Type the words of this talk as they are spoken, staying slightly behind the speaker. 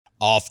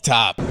Off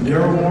top.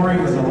 Daryl Morey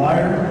is a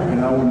liar, and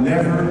I will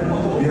never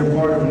be a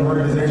part of an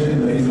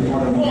organization that he's a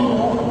part of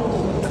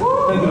again.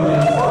 Thank you,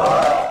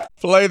 man.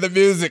 Play the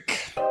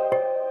music.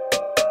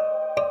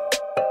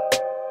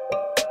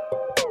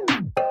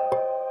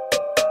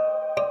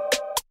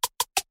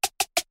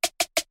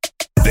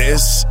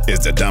 This is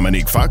the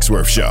Domonique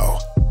Foxworth Show.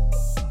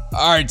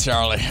 All right,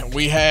 Charlie.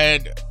 We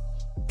had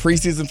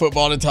preseason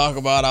football to talk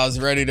about. I was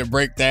ready to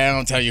break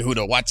down, tell you who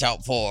to watch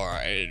out for,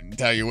 and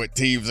tell you what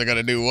teams are going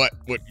to do what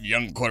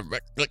young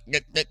quarterback.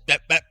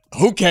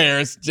 Who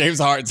cares? James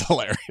Harden's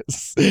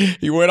hilarious.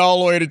 He went all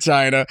the way to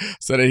China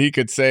so that he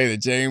could say that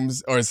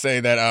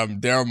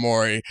Daryl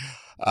Morey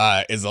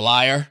is a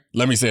liar.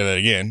 Let me say that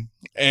again.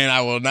 And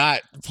I will not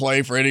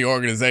play for any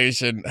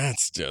organization.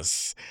 That's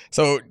just...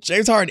 So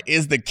James Harden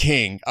is the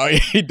king. Oh,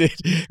 he did.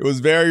 It was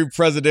very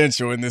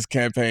presidential in this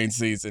campaign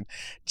season.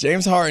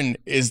 James Harden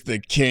is the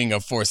king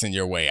of forcing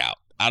your way out.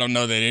 I don't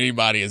know that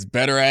anybody is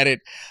better at it.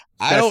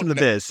 I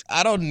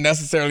don't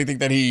necessarily think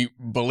that he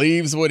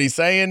believes what he's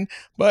saying,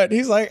 but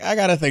he's like, I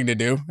got a thing to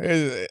do.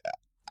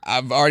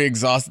 I've already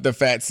exhausted the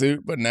fat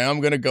suit, but now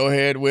I'm going to go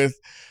ahead with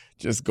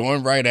just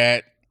going right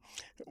at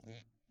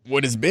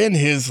what has been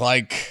his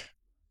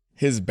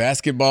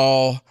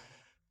basketball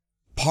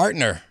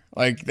partner.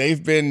 Like,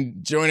 they've been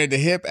joined at the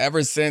hip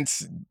ever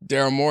since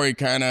Daryl Morey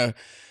kind of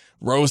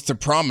rose to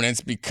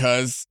prominence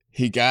because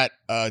he got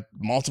a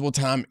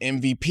multiple-time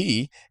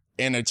MVP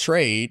in a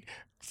trade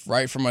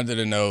right from under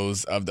the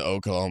nose of the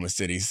Oklahoma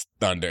City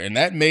Thunder. And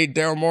that made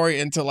Daryl Morey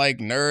into like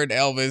nerd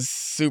Elvis,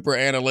 super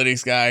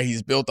analytics guy.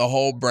 He's built a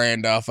whole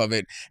brand off of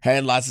it,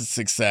 had lots of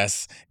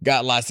success,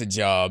 got lots of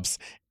jobs,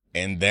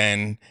 and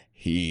then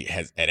he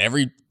has, at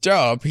every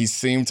job, he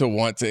seemed to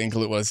want to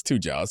include, well, it's 2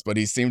 jobs, but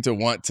he seemed to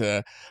want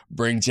to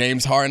bring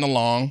James Harden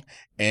along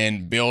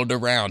and build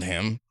around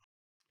him.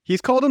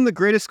 He's called him the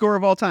greatest scorer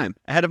of all time,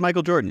 ahead of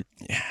Michael Jordan.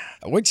 Yeah,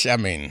 which, I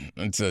mean,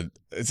 it's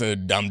a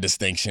dumb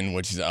distinction,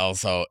 which is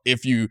also,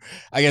 when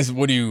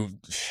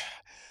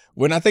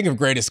I think of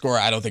greatest scorer,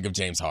 I don't think of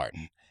James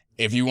Harden.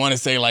 If you want to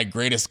say like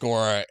greatest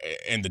scorer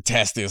and the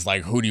test is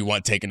like who do you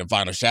want taking the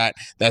final shot,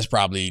 that's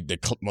probably the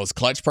most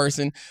clutch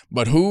person.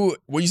 But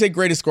when you say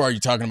greatest scorer, are you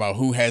talking about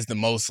who has the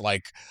most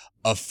like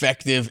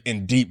effective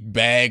and deep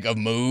bag of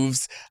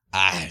moves?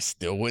 I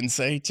still wouldn't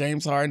say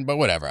James Harden, but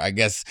whatever. I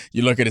guess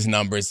you look at his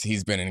numbers,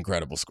 he's been an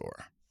incredible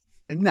scorer.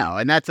 No,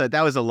 and that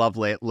was a love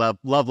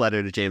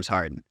letter to James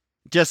Harden.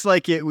 Just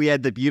like we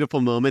had the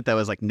beautiful moment that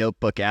was like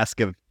Notebook-esque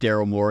of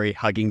Daryl Morey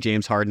hugging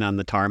James Harden on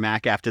the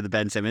tarmac after the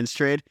Ben Simmons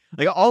trade.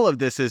 Like, all of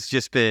this has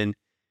just been,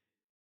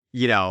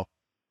 a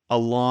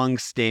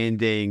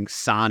long-standing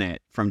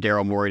sonnet from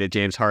Daryl Morey to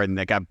James Harden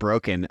that got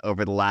broken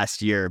over the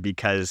last year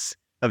because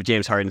of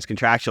James Harden's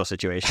contractual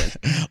situation.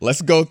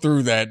 Let's go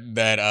through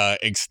that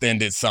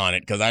extended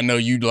sonnet, because I know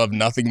you love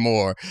nothing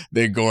more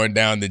than going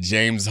down the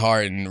James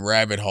Harden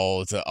rabbit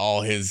hole to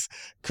all his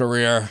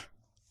career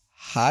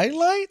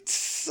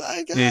highlights,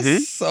 I guess. Mm-hmm.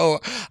 So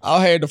I'll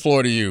hand the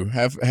floor to you.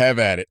 Have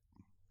at it.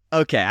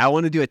 Okay, I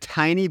want to do a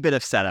tiny bit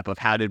of setup of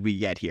how did we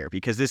get here,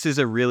 because this is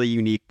a really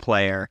unique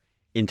player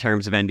in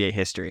terms of NBA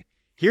history.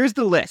 Here's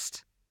the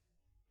list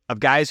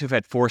of guys who've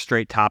had 4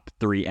 straight top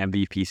 3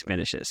 MVP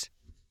finishes.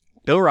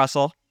 Bill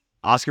Russell,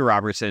 Oscar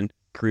Robertson,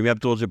 Kareem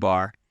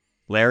Abdul-Jabbar,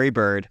 Larry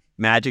Bird,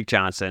 Magic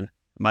Johnson,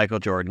 Michael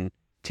Jordan,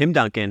 Tim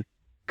Duncan,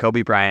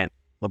 Kobe Bryant,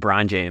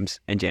 LeBron James,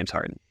 and James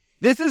Harden.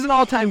 This is an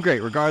all-time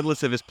great,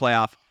 regardless of his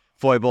playoff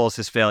foibles,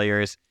 his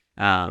failures.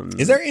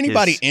 Is there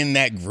anybody in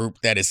that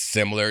group that is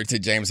similar to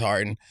James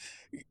Harden,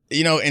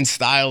 in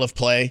style of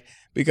play?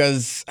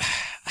 Because,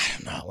 I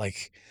don't know,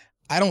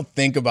 I don't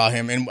think about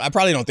him, and I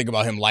probably don't think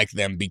about him like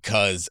them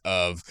because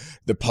of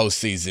the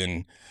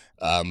postseason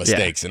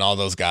mistakes. Yeah. And all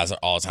those guys are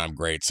all-time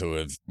greats who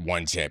have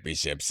won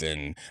championships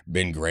and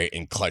been great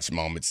in clutch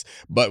moments.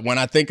 But when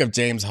I think of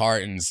James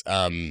Harden's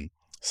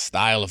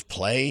style of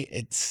play,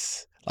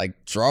 it's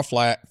like draw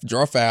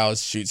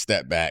fouls, shoot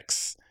step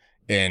backs,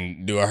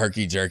 and do a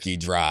herky-jerky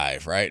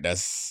drive, right?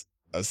 That's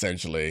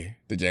essentially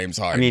the James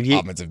Harden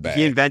offensive bag.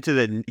 He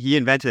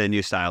invented a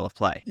new style of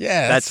play.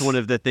 Yeah. That's one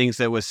of the things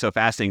that was so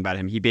fascinating about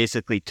him. He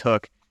basically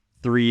took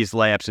threes,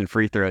 layups, and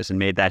free throws and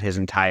made that his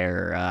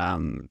entire,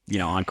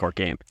 on-court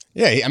game.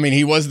 Yeah,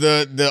 he was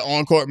the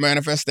on-court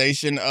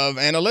manifestation of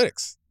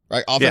analytics,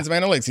 right? Offensive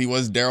analytics. He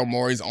was Daryl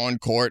Morey's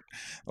on-court,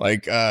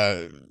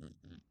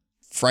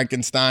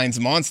 Frankenstein's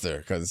monster,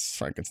 because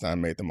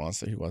Frankenstein made the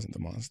monster. He wasn't the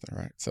monster,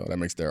 right? So that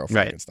makes Daryl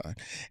Frankenstein.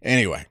 Right.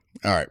 Anyway,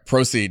 all right,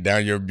 proceed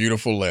down your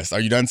beautiful list. Are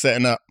you done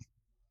setting up?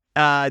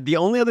 The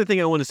only other thing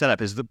I want to set up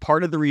is the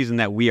part of the reason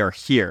that we are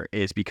here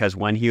is because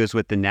when he was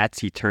with the Nets,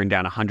 he turned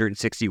down a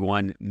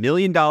 $161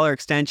 million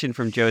extension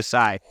from Joe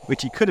Tsai,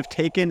 which he could have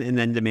taken and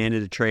then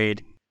demanded a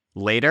trade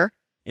later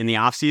in the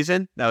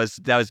offseason. That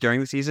was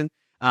during the season.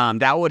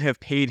 That would have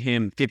paid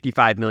him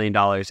 $55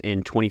 million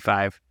in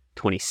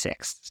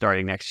 26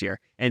 starting next year.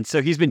 And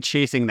so he's been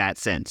chasing that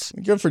since.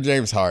 Good for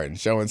James Harden,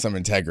 showing some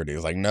integrity. He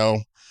was like,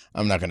 no,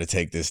 I'm not going to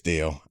take this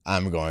deal.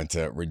 I'm going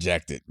to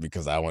reject it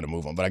because I want to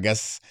move on. But I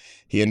guess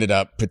he ended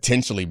up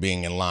potentially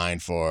being in line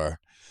for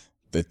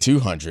the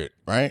 200,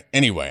 right?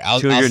 Anyway,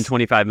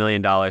 $225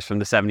 million from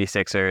the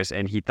 76ers,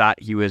 and he thought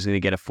he was going to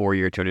get a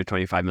 4-year,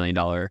 $225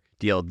 million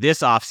deal this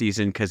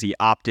offseason because he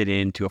opted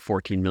into a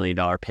 $14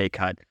 million pay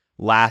cut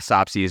last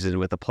offseason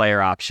with a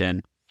player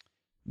option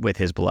with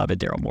his beloved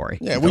Daryl Morey.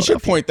 Yeah, we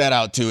should point that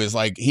out too. Is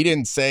like he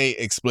didn't say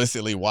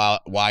explicitly why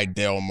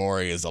Daryl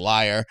Morey is a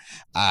liar,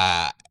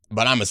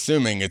 but I'm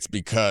assuming it's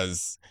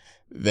because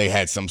they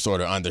had some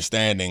sort of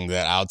understanding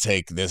that I'll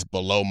take this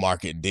below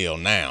market deal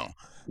now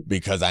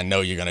because I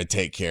know you're going to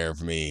take care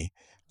of me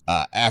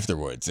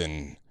afterwards.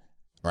 And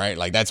right,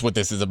 like that's what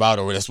this is about,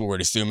 or that's what we're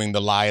assuming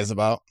the lie is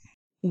about.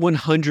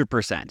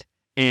 100%.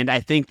 And I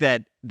think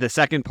that the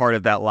second part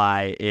of that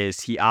lie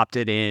is he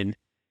opted in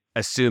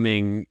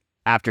assuming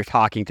after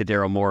talking to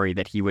Daryl Morey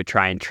that he would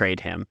try and trade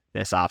him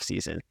this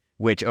offseason,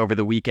 which over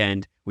the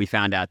weekend we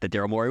found out that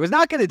Daryl Morey was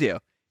not going to do.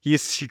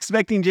 He's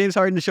expecting James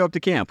Harden to show up to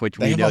camp, which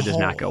we know does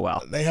not go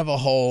well. They have a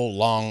whole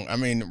long,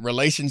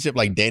 relationship,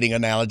 like dating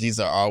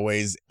analogies are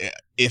always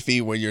iffy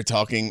when you're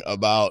talking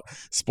about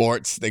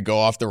sports. They go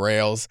off the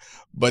rails.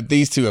 But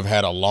these two have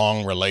had a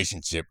long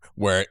relationship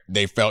where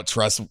they felt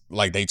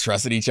like they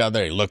trusted each other.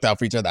 They looked out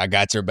for each other. I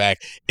got your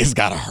back. It's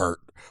got to hurt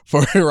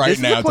for right this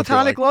now. It's a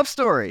platonic love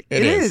story.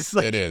 It is.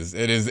 It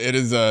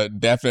is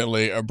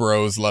definitely a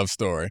bros love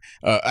story.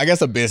 I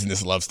guess a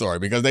business love story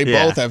because they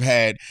both have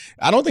had.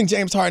 I don't think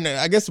James Harden.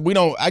 I guess we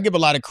don't. I give a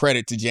lot of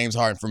credit to James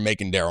Harden for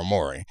making Daryl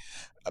Morey,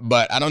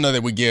 but I don't know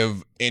that we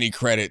give any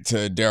credit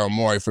to Daryl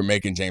Morey for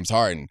making James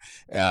Harden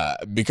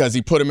because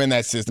he put him in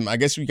that system. I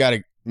guess we got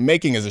to.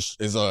 Making is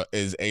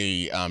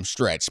a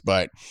stretch,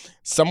 but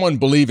someone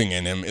believing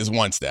in him is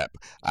one step.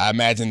 I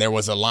imagine there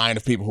was a line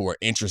of people who were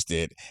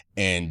interested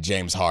in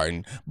James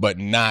Harden, but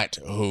not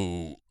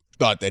who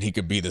thought that he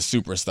could be the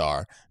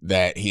superstar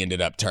that he ended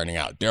up turning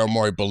out. Daryl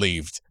Morey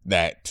believed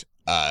that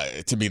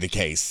to be the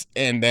case.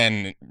 And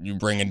then you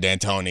bring in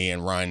D'Antoni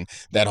and run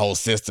that whole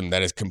system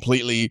that is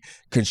completely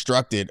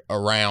constructed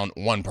around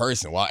one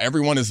person. While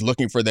everyone is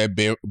looking for their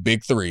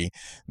big three,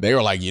 they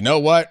were like, you know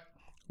what?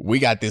 We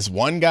got this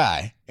one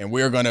guy, and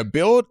we're going to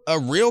build a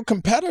real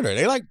competitor.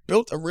 They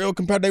built a real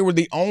competitor. They were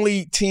the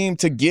only team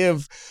to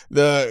give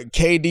the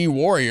KD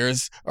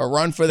Warriors a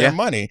run for their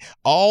money,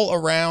 all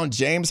around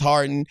James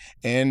Harden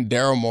and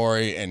Daryl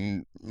Morey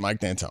and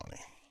Mike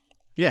D'Antoni.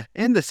 Yeah,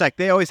 and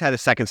they always had a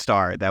second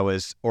star that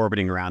was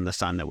orbiting around the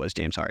sun that was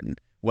James Harden,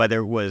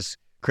 whether it was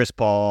Chris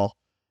Paul,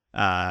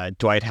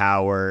 Dwight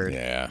Howard.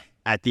 Yeah.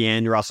 At the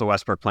end, Russell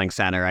Westbrook playing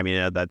center. I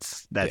mean,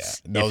 that's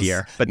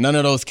iffier. But none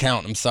of those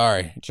count. I'm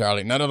sorry,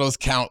 Charlie. None of those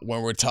count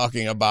when we're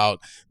talking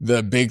about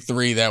the big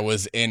three that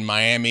was in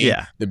Miami,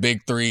 the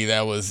big three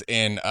that was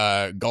in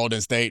Golden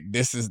State.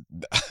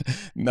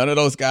 None of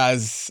those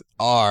guys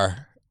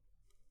are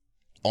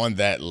on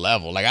that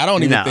level. Like, I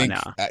don't even think.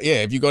 No.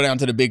 If you go down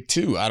to the big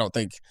two, I don't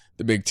think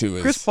the big two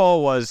is. Chris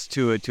Paul was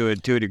to a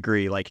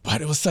degree, but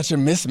it was such a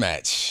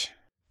mismatch.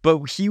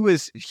 But he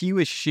was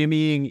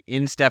shimmying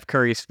in Steph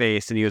Curry's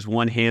face, and he was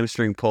one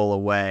hamstring pull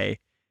away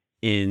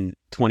in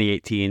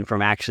 2018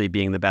 from actually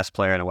being the best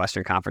player in a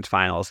Western Conference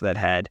Finals that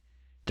had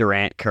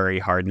Durant, Curry,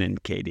 Harden,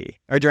 and KD,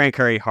 or Durant,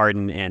 Curry,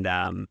 Harden, and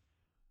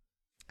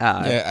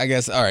I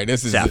guess. All right,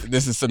 this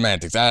is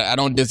semantics. I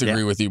don't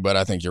disagree with you, but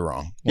I think you're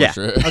wrong.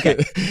 Okay.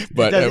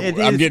 But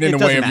I'm getting in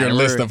the way of your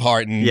list of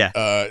Harden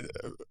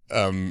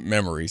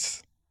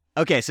memories.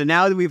 Okay, so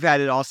now that we've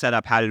had it all set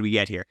up, how did we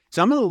get here?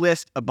 So I'm going to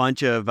list a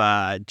bunch of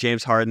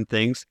James Harden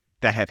things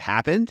that have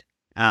happened.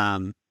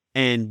 And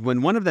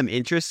when one of them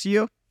interests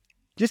you,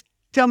 just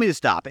tell me to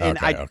stop. And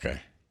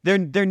okay.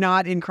 They're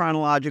not in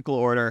chronological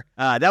order.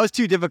 That was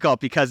too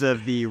difficult because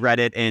of the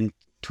Reddit and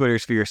Twitter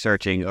sphere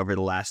searching over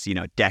the last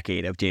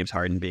decade of James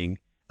Harden being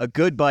a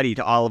good buddy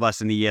to all of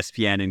us in the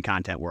ESPN and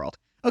content world.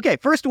 Okay,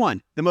 first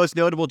one, the most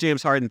notable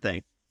James Harden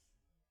thing.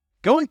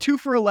 Going 2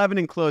 for 11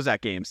 in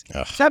closeout games.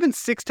 It's happened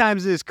 6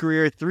 times in his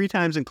career, 3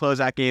 times in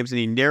closeout games, and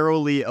he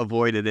narrowly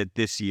avoided it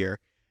this year,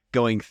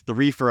 going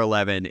 3 for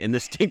 11 in the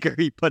stinker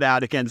he put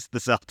out against the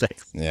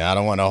Celtics. Yeah, I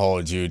don't want to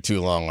hold you too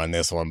long on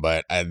this one,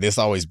 but this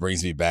always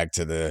brings me back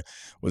to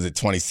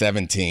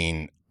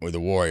 2017 with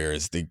the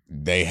Warriors?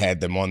 They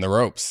had them on the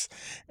ropes.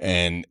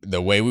 And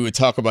the way we would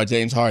talk about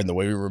James Harden, the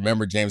way we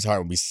remember James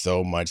Harden would be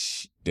so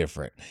much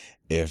different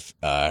if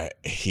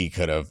he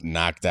could have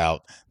knocked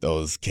out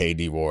those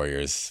KD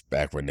Warriors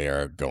back when they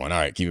were going. All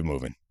right, keep it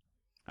moving.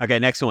 Okay,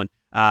 next one.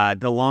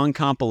 The long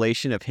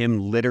compilation of him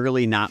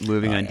literally not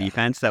moving on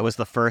defense. That was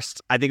the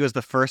first, I think it was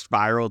the first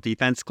viral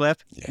defense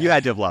clip. Yeah. You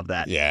had to have loved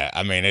that. Yeah,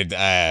 I mean,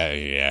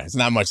 it's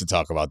not much to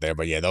talk about there,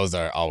 but yeah, those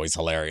are always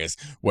hilarious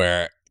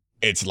where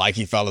it's like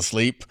he fell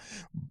asleep.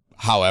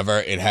 However,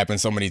 it happened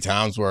so many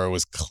times where it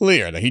was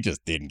clear that he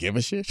just didn't give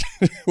a shit,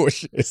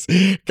 which is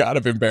kind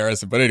of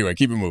embarrassing. But anyway,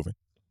 keep it moving.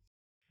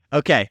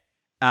 Okay,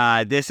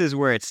 this is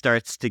where it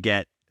starts to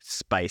get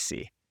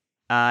spicy.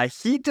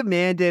 He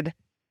demanded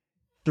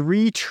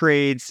 3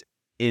 trades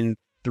in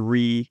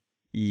 3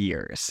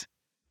 years.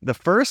 The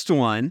first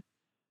one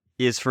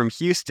is from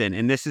Houston,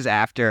 and this is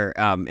after,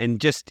 and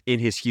just in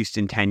his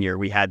Houston tenure,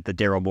 we had the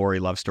Daryl Morey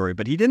love story,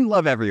 but he didn't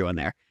love everyone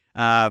there.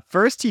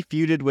 First, he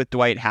feuded with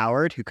Dwight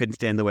Howard, who couldn't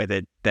stand the way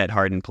that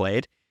Harden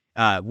played.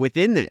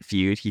 Within the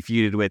feud, he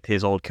feuded with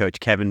his old coach,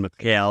 Kevin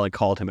McHale, and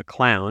called him a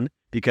clown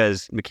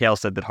because McHale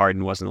said that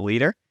Harden wasn't a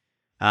leader.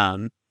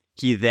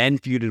 He then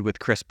feuded with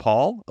Chris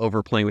Paul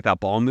over playing without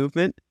ball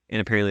movement,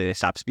 and apparently they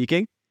stopped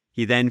speaking.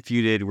 He then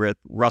feuded with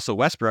Russell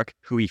Westbrook,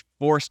 who he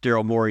forced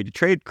Daryl Morey to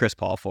trade Chris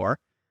Paul for.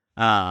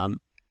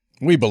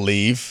 We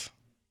believe.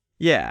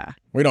 Yeah.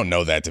 We don't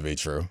know that to be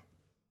true.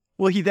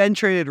 Well, he then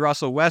traded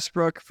Russell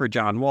Westbrook for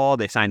John Wall.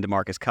 They signed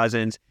DeMarcus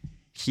Cousins.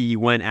 He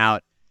went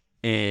out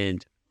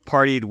and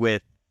partied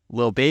with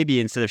Lil Baby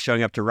instead of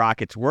showing up to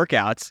Rockets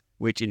workouts,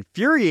 which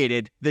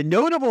infuriated the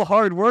notable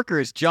hard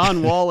workers,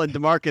 John Wall and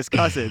DeMarcus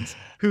Cousins,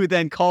 who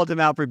then called him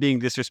out for being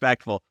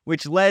disrespectful,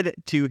 which led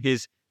to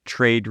his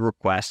trade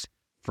request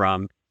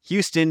from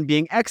Houston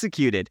being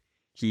executed.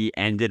 He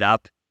ended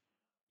up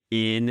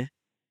in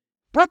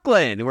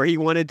Brooklyn, where he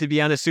wanted to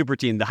be on a super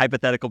team, the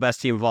hypothetical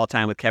best team of all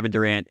time with Kevin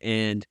Durant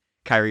and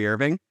Kyrie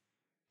Irving.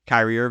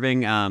 Kyrie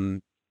Irving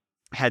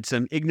had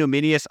some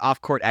ignominious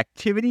off-court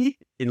activity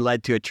and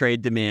led to a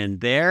trade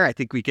demand there. I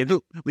think we can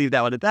leave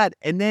that one at that.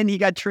 And then he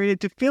got traded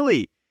to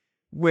Philly,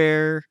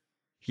 where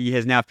he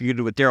has now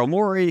feuded with Daryl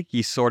Morey.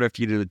 He sort of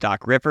feuded with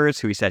Doc Rivers,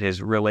 who he said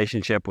his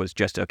relationship was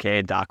just okay,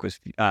 and Doc was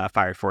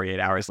fired 48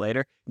 hours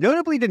later.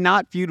 Notably did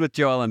not feud with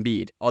Joel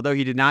Embiid, although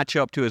he did not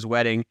show up to his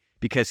wedding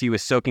because he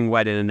was soaking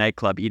wet in a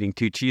nightclub eating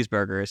 2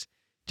 cheeseburgers.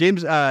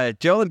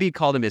 Joel Embiid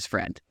called him his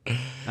friend.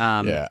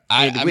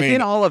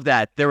 Within all of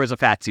that, there was a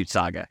fat suit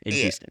saga in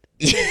Houston.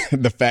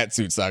 The fat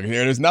suit saga.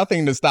 There's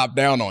nothing to stop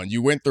down on.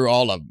 You went through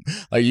all of them.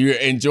 Like, you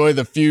enjoy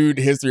the feud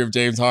history of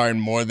James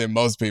Harden more than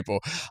most people.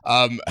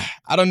 I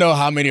don't know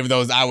how many of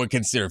those I would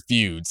consider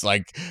feuds.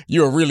 Like,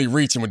 you were really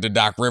reaching with the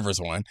Doc Rivers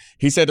one.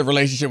 He said the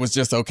relationship was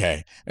just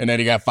okay, and then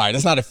he got fired.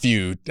 That's not a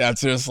feud.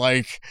 That's just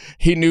like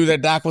he knew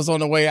that Doc was on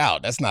the way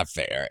out. That's not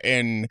fair.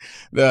 And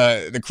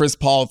the Chris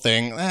Paul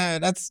thing,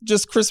 that's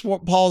just Chris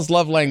Paul's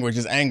love language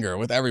is anger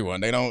with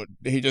everyone.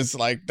 He just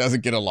like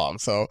doesn't get along.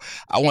 So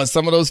I want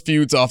some of those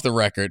feuds off the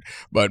record,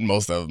 but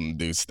most of them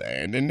do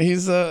stand. And he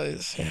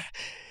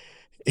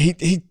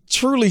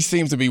truly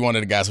seems to be one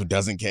of the guys who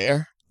doesn't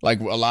care. Like,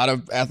 a lot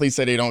of athletes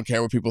say they don't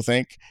care what people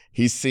think.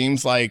 He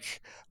seems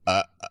like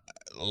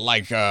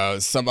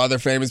some other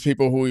famous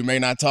people who we may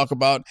not talk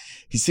about.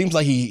 He seems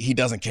like he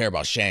doesn't care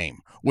about shame,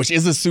 which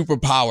is a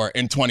superpower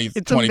in 2023.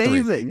 It's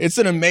amazing. It's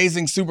an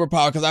amazing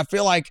superpower because I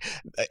feel like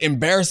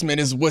embarrassment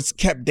is what's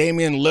kept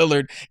Damian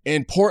Lillard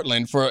in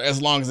Portland for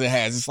as long as it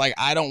has. It's like,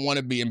 I don't want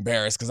to be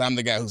embarrassed because I'm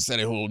the guy who said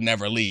it, who will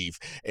never leave.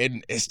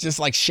 And it's just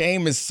like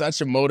shame is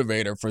such a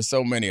motivator for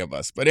so many of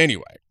us. But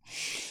anyway,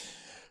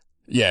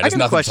 yeah, there's I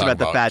got nothing a question to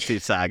about talk the fat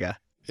suit saga.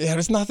 Yeah,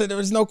 there's nothing. There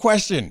was no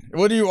question.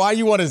 Why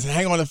you want to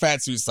hang on the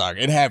fat suit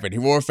saga? It happened. He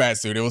wore a fat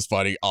suit. It was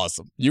funny.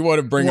 Awesome. You want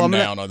to bring him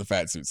down on the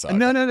fat suit saga?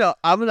 No.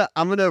 I'm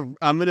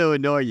gonna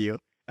annoy you.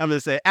 I'm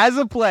gonna say, as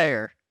a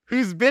player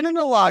who's been in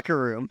the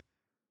locker room,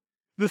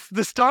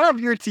 the star of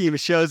your team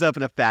shows up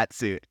in a fat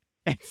suit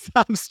and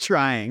stops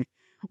trying.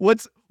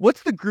 What's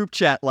the group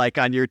chat like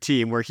on your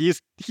team where he's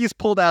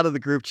pulled out of the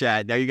group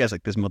chat? Now you guys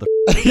like this mother.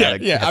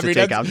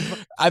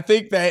 I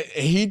think that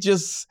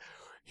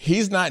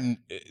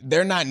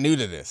they're not new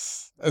to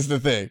this. That's the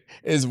thing,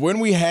 is when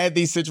we had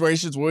these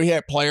situations where we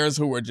had players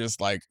who were just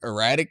like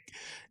erratic,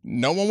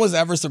 no one was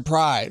ever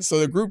surprised. So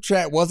the group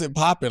chat wasn't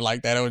popping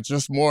like that. It was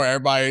just more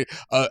everybody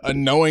a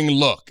knowing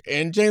look.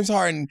 And James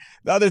Harden,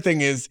 the other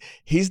thing is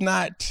he's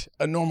not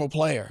a normal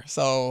player.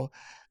 So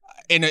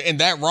and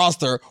that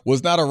roster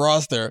was not a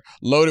roster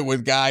loaded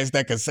with guys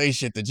that could say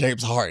shit to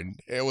James Harden.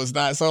 It was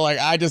not. So, like,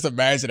 I just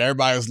imagine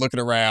everybody was looking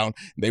around.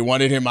 They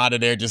wanted him out of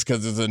there just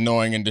because it's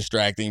annoying and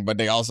distracting, but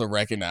they also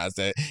recognized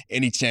that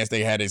any chance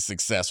they had of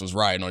success was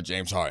riding on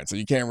James Harden. So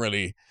you can't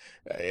really,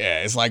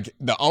 it's like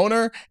the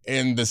owner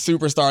and the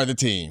superstar of the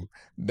team.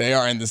 They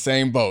are in the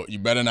same boat. You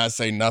better not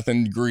say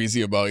nothing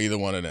greasy about either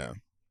one of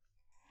them.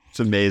 It's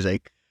amazing.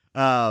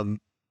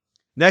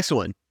 Next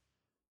one.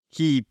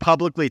 He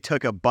publicly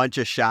took a bunch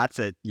of shots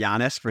at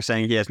Giannis for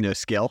saying he has no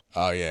skill.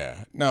 Oh,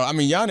 yeah. No, I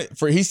mean,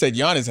 he said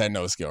Giannis had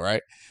no skill,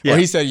 right? Yeah. Or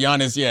he said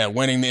Giannis,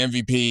 winning the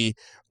MVP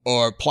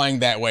or playing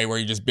that way where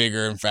you're just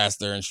bigger and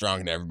faster and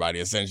stronger than everybody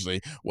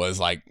essentially was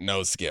like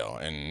no skill.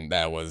 And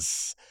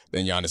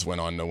then Giannis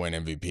went on to win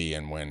MVP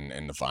and win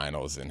in the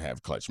finals and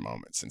have clutch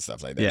moments and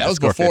stuff like that. Yeah, that was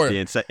before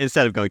 50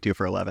 instead of going 2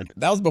 for 11.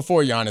 That was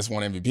before Giannis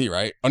won MVP,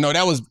 right? Oh, no,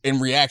 that was in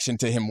reaction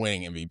to him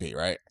winning MVP,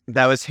 right?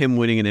 That was him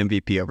winning an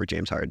MVP over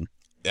James Harden.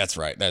 That's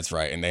right.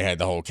 And they had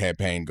the whole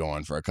campaign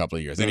going for a couple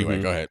of years.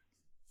 Anyway, Go ahead.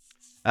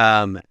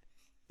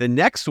 The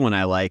next one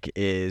I like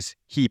is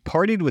he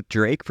partied with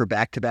Drake for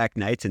back-to-back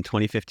nights in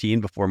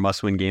 2015 before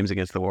must-win games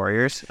against the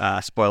Warriors.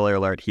 Spoiler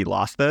alert, he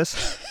lost those.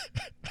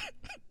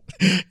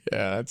 Yeah,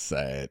 that's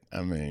sad.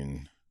 I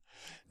mean,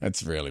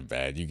 that's really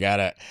bad.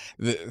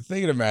 The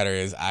thing of the matter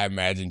is, I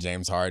imagine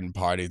James Harden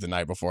parties the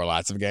night before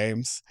lots of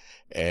games,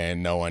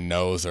 and no one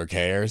knows or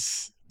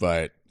cares.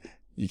 But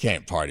you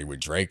can't party with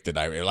Drake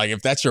tonight. Like,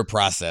 if that's your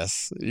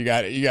process, you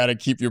got to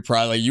keep your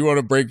pride. Like, you want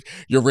to break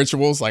your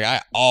rituals. Like,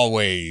 I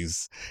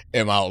always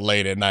am out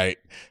late at night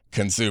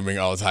consuming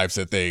all types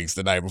of things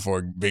the night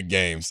before big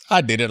games.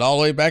 I did it all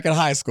the way back in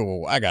high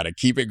school. I got to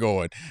keep it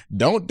going.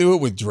 Don't do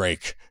it with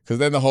Drake, because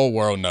then the whole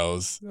world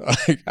knows.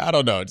 Like, I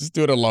don't know. Just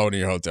do it alone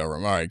in your hotel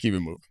room. All right, keep it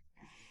moving.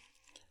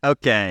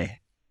 Okay.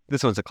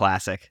 This one's a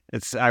classic.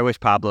 I wish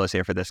Pablo was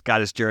here for this.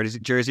 Got his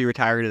jersey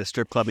retired at a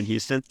strip club in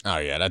Houston. Oh,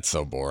 yeah, that's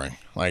so boring.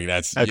 Like,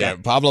 yeah,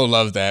 Pablo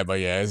loves that, but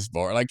yeah, it's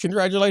boring. Like,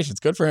 congratulations.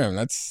 Good for him.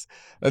 That's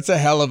a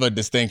hell of a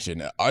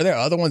distinction. Are there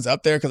other ones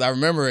up there? Because I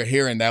remember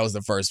hearing that was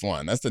the first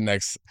one. That's the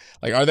next.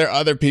 Like, are there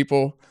other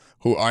people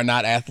who are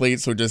not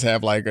athletes who just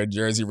have, like, a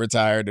jersey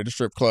retired at a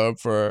strip club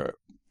for...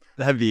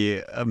 That'd be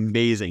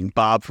amazing.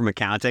 Bob from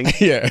accounting.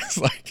 Yeah, it's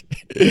like,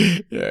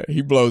 yeah,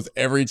 he blows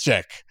every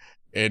check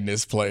in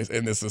this place,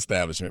 in this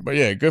establishment. But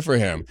yeah, good for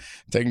him.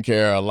 Taking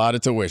care of a lot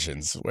of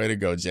tuitions. Way to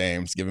go,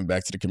 James. Giving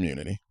back to the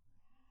community.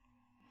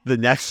 The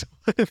next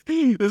one,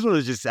 this one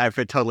was just, I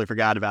totally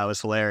forgot about. It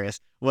was hilarious.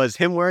 Was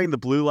him wearing the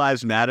Blue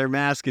Lives Matter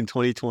mask in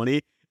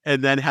 2020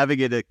 and then having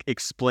it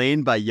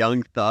explained by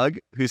Young Thug,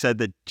 who said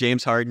that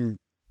James Harden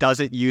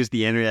doesn't use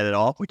the internet at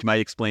all, which might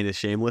explain his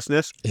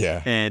shamelessness.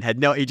 Yeah. And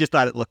he just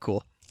thought it looked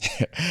cool.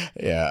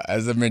 Yeah,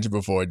 as I mentioned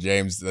before,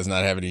 James does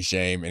not have any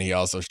shame, and he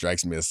also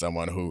strikes me as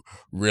someone who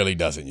really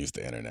doesn't use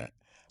the internet.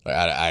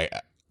 Like,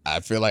 I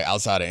feel like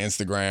outside of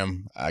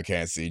Instagram, I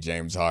can't see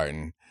James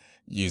Harden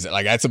use it.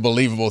 Like, that's a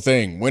believable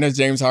thing. When has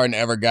James Harden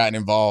ever gotten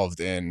involved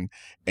in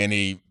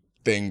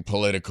anything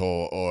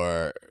political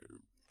or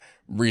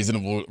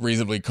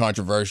reasonably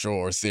controversial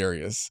or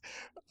serious,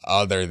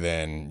 other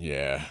than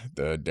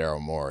the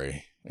Daryl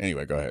Morey?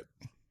 Anyway, go ahead.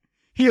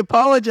 He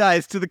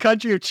apologized to the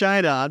country of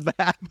China on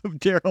behalf of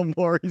Daryl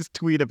Morey's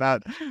tweet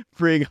about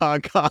freeing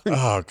Hong Kong.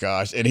 Oh,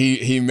 gosh. And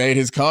he made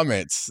his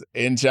comments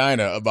in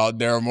China about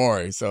Daryl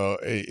Morey, so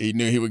he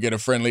knew he would get a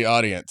friendly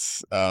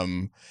audience.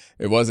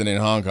 It wasn't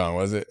in Hong Kong,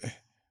 was it?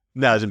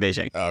 No, it was in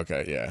Beijing.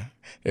 Okay, yeah.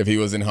 If he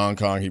was in Hong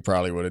Kong, he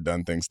probably would have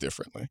done things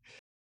differently.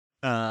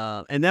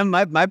 And then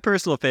my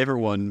personal favorite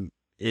one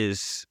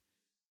is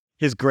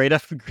his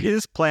greatest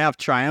playoff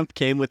triumph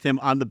came with him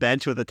on the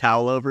bench with a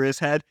towel over his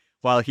head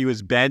while he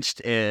was benched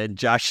and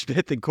Josh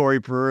Smith and Corey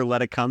Brewer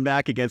led a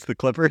comeback against the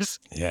Clippers.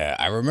 Yeah,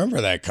 I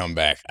remember that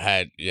comeback.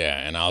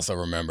 And I also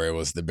remember it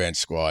was the bench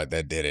squad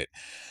that did it.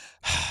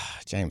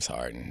 James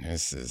Harden,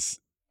 this is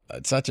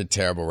such a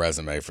terrible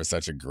resume for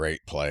such a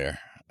great player.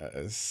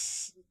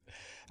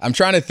 I'm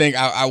trying to think.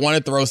 I want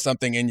to throw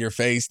something in your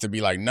face to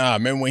be like, nah,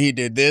 remember when he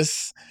did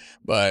this?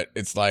 But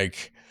it's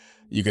like,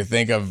 you could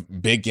think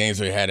of big games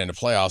where he had in the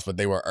playoffs, but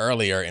they were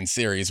earlier in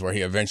series where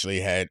he eventually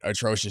had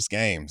atrocious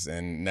games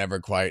and never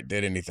quite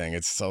did anything.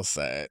 It's so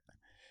sad.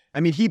 I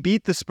mean, he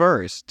beat the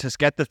Spurs to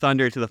get the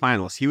Thunder to the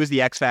finals. He was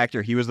the X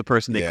factor. He was the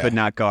person they could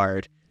not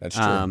guard. That's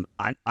true.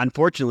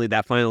 Unfortunately,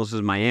 that finals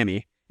was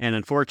Miami. And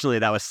unfortunately,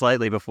 that was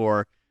slightly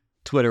before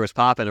Twitter was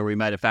popping, or we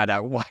might have found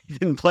out why he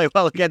didn't play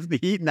well against the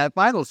Heat in that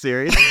final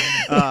series.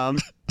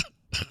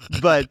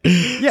 But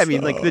yeah, I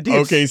mean, like the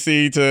dude.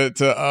 OKC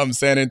to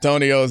San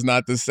Antonio is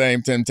not the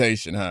same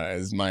temptation,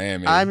 as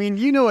Miami. I mean,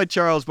 you know what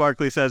Charles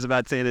Barkley says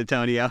about San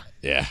Antonio.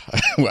 Yeah,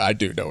 well, I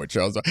do know what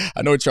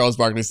I know what Charles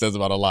Barkley says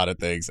about a lot of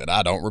things, and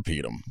I don't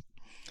repeat them.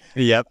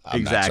 Yep,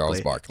 I'm exactly. not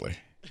Charles Barkley.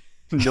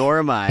 Nor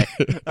am I.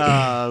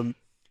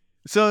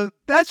 So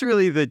that's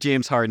really the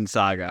James Harden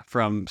saga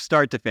from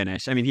start to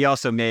finish. I mean, he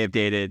also may have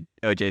dated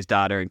OJ's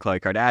daughter and Khloe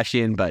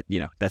Kardashian, but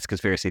that's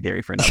conspiracy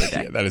theory for another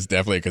day. Yeah, that is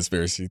definitely a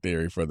conspiracy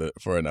theory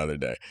for another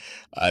day.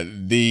 So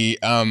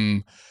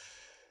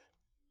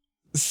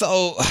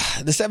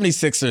the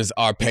 76ers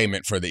are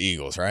payment for the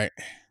Eagles, right?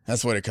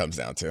 That's what it comes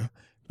down to.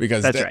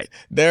 Because that's right.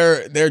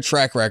 Their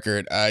track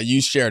record.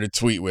 You shared a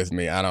tweet with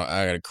me. I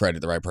got to credit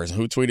the right person.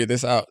 Who tweeted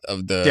this out?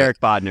 Derek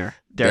Bodner.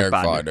 Derek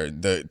Bodner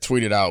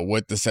tweeted out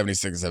what the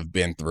 76ers have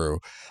been through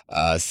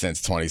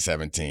since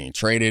 2017.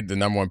 Traded the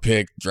number one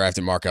pick,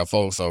 drafted Markelle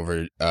Fultz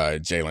over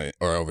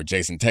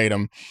Jason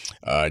Tatum.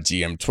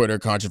 GM Twitter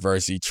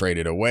controversy,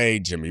 traded away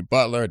Jimmy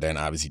Butler. Then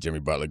obviously Jimmy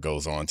Butler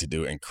goes on to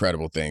do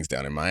incredible things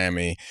down in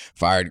Miami.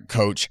 Fired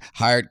coach,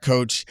 hired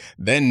coach,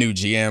 then new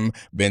GM.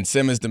 Ben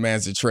Simmons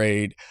demands a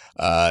trade.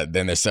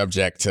 Then they're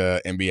subject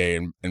to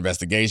NBA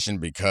investigation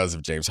because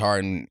of James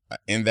Harden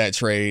in that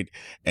trade.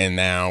 And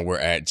now we're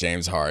at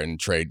James Harden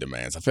trade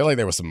demands. I feel like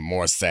there was some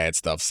more sad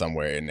stuff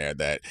somewhere in there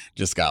that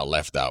just got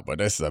left out, but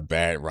this is a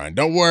bad run.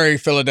 Don't worry,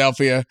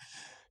 Philadelphia.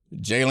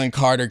 Jalen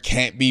Carter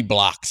can't be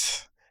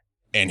blocked,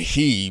 and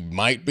he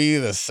might be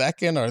the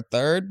second or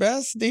third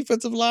best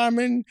defensive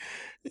lineman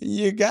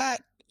you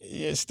got.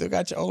 You still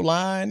got your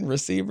O-line,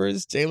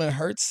 receivers. Jalen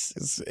Hurts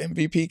is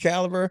MVP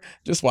caliber.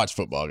 Just watch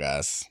football,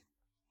 guys.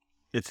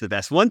 It's the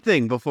best. One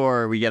thing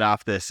before we get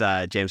off this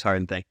James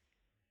Harden thing.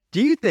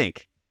 Do you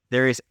think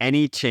there is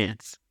any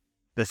chance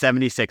the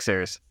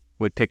 76ers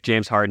would pick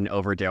James Harden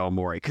over Daryl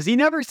Morey? Because he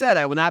never said,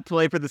 I will not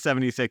play for the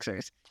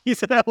 76ers. He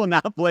said, I will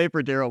not play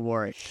for Daryl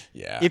Morey.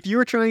 Yeah. If you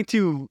were trying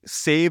to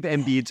save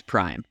Embiid's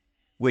prime,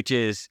 which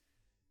is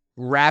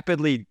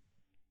rapidly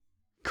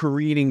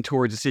careening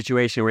towards a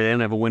situation where they don't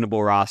have a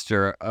winnable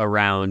roster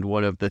around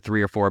one of the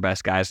 3 or 4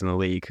 best guys in the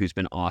league who's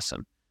been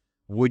awesome.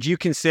 Would you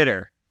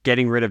consider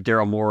getting rid of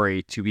Daryl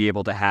Morey to be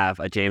able to have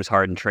a James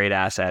Harden trade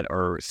asset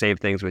or save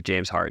things with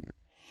James Harden?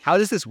 How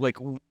does this like?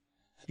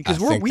 Because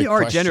we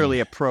are generally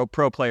a pro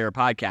player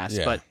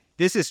podcast, but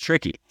this is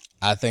tricky.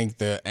 I think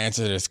the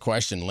answer to this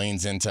question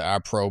leans into our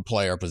pro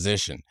player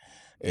position.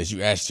 Is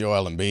you ask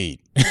Joel Embiid.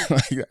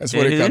 That's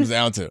what it comes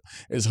down to,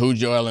 is who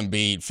Joel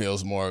Embiid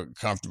feels more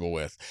comfortable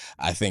with.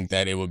 I think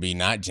that it would be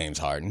not James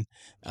Harden.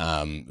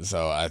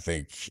 So I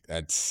think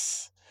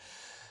that's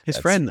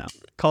friend, though.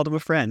 Called him a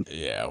friend.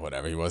 Yeah,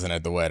 whatever. He wasn't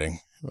at the wedding.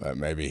 But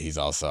maybe he's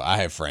also... I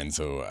have friends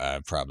who I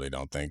probably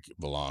don't think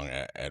belong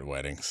at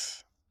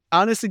weddings.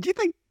 Honestly, do you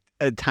think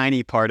a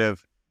tiny part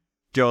of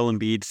Joel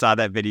Embiid saw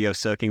that video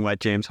soaking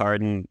wet James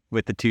Harden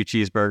with the 2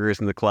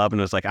 cheeseburgers in the club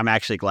and was like, I'm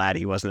actually glad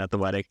he wasn't at the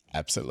wedding?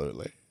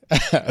 Absolutely.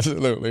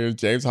 Absolutely. If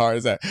James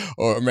Harden's at,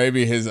 or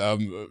maybe his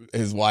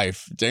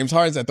wife. James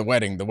Harden's at the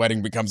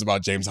wedding becomes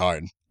about James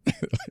Harden.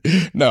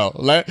 No,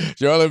 let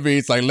Joel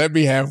Embiid's like, let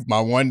me have my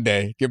one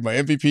day, get my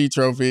MVP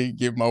trophy,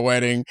 get my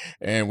wedding,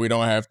 and we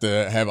don't have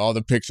to have all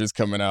the pictures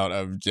coming out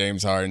of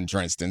James Harden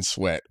drenched in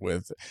sweat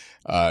with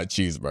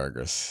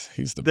cheeseburgers.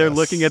 He's the best. They're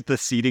looking at the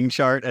seating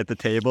chart at the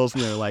tables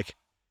and they're like,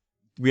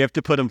 we have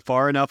to put him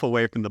far enough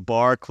away from the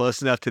bar,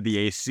 close enough to the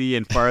AC,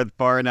 and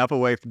far enough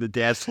away from the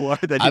dance floor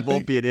that it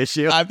won't be an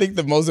issue. I think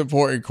the most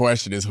important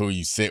question is who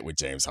you sit with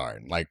James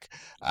Harden. Like,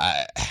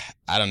 I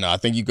don't know. I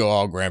think you go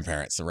all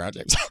grandparents around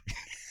James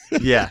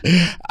Harden. Yeah.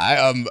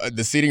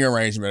 The seating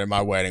arrangement at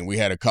my wedding, we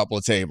had a couple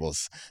of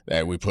tables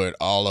that we put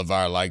all of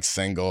our like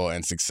single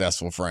and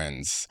successful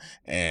friends,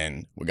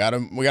 and we got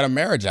a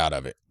marriage out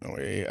of it.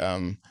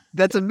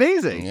 That's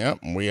amazing. Yep.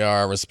 We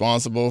are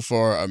responsible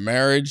for a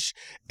marriage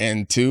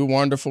and 2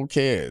 wonderful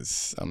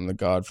kids. I'm the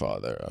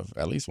godfather of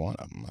at least one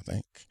of them, I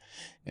think.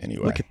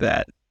 Anyway. Look at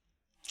that.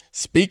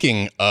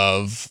 Speaking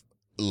of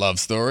love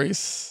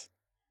stories,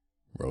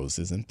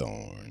 roses and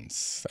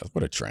thorns.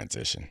 What a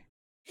transition.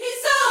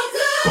 He's so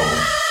good!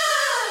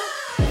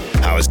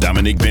 How has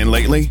Domonique been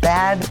lately?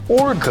 Bad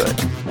or good?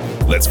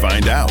 Let's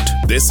find out.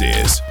 This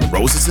is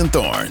Roses and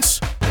Thorns.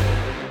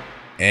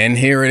 And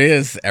here it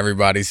is,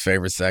 everybody's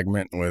favorite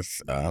segment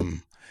with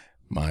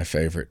my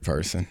favorite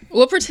person.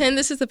 We'll pretend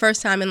this is the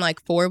first time in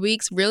like 4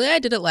 weeks. Really, I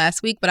did it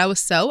last week, but I was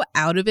so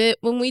out of it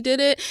when we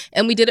did it,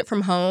 and we did it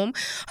from home.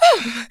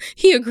 Oh,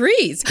 he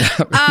agrees.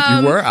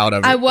 You were out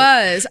of it. I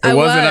was.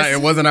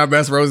 It wasn't our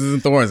best roses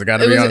and thorns. I got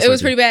to be honest. It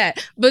was pretty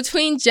bad.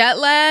 Between jet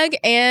lag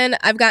and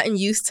I've gotten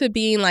used to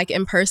being like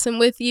in person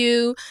with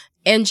you,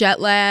 and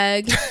jet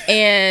lag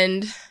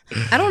and.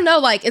 I don't know,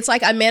 like, it's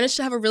like I managed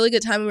to have a really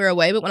good time when we were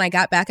away, but when I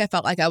got back, I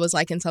felt like I was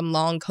like in some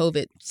long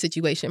COVID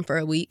situation for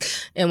a week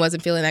and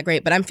wasn't feeling that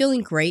great. But I'm feeling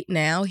great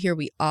now. Here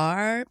we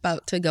are,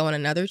 about to go on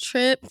another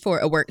trip for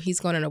a work. He's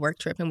going on a work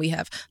trip, and we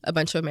have a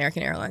bunch of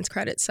American Airlines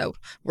credits, so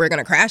we're going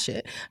to crash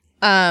it.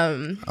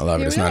 I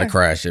love it. It's not a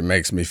crash. It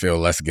makes me feel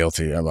less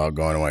guilty about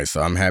going away.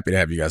 So I'm happy to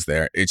have you guys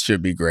there. It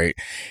should be great.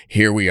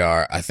 Here we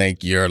are. I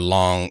think your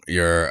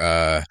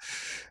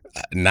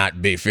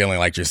not be feeling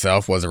like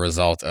yourself was a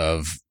result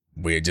of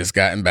we had just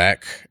gotten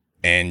back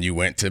and you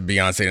went to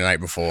Beyonce the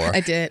night before. I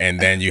did. And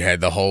then you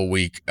had the whole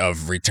week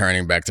of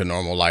returning back to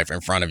normal life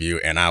in front of you,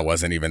 and I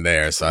wasn't even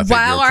there. So I think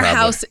while our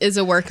house is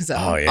a work zone.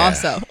 Oh, yeah.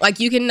 Also, like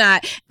you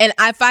cannot. And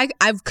I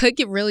could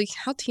get really,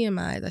 how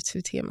TMI? That's too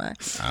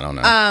TMI. I don't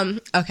know.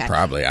 Okay.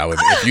 Probably. I would.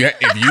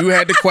 If you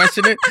had to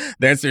question it,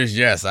 the answer is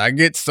yes. I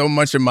get so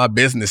much of my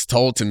business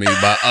told to me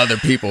by other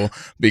people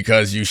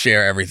because you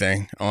share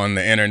everything on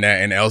the internet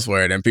and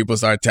elsewhere. And then people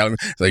start telling me,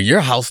 like, your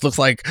house looks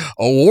like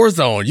a war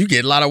zone. You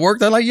get a lot of work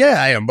done. Like, yeah,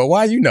 I am. But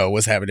why you know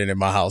what's happening in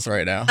my house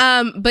right now?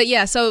 But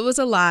yeah, so it was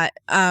a lot.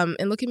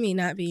 And look at me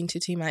not being too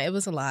TMI. It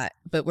was a lot,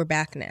 but we're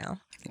back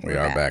now. We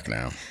are back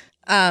now.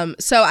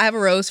 So I have a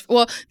rose.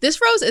 Well, this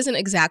rose isn't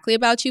exactly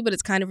about you, but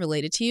it's kind of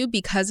related to you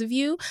because of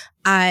you.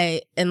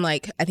 I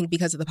think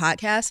because of the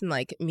podcast and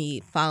like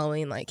me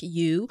following like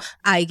you,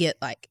 I get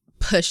like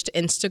pushed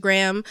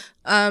Instagram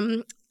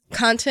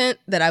content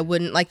that I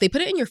wouldn't like. They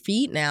put it in your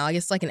feed now. I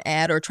guess like an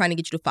ad or trying to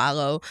get you to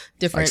follow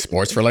different like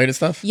sports related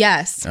stuff.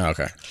 Yes. Oh,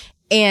 okay.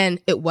 And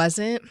it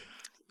wasn't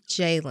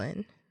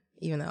Jalen,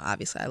 even though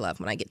obviously I love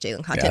when I get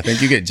Jalen content. Yeah, I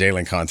think you get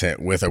Jalen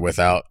content with or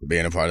without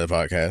being a part of the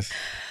podcast.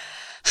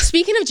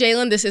 Speaking of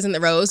Jalen, this isn't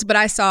the rose, but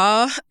I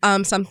saw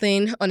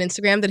something on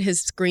Instagram that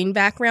his screen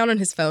background on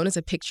his phone is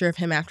a picture of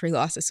him after he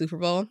lost the Super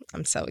Bowl.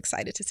 I'm so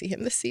excited to see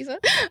him this season.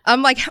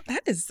 I'm like,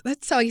 that's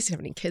so I used to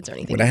have any kids or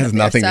anything. Well, that has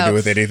nothing to do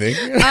with anything.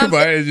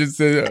 But it's just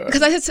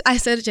because I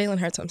said Jalen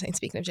Hurts, so I'm saying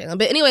speaking of Jalen.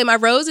 But anyway, my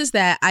rose is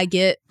that I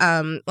get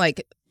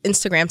like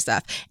Instagram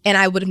stuff, and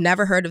I would have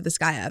never heard of this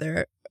guy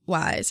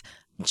otherwise.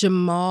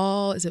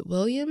 Jamal, is it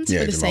Williams for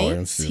the Jamal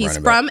Saints? Williams, He's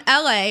from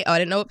LA. Oh, I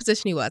didn't know what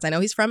position he was. I know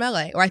he's from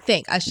LA, or I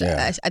think I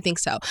think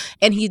so.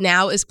 And he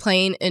now is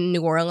playing in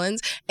New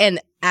Orleans. And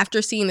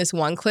after seeing this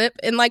one clip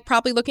and like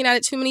probably looking at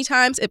it too many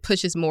times, it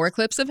pushes more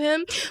clips of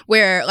him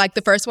where like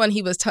the first one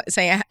he was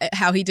saying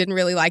how he didn't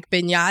really like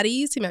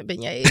beignets. He meant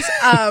beignets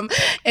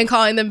and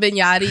calling them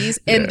beignets.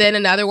 And then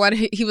another one,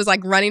 he was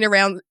like running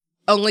around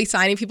only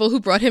signing people who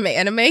brought him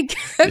anime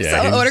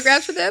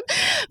autographs for them.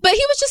 But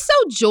he was just so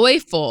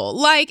joyful.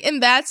 Like,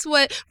 and that's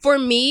what, for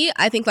me,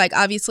 I think like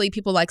obviously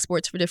people like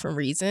sports for different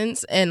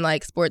reasons and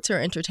like sports are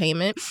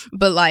entertainment.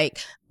 But like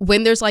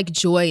when there's like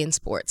joy in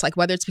sports, like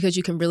whether it's because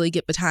you can really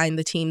get behind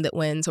the team that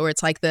wins or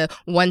it's like the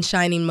one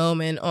shining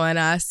moment on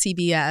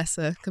CBS,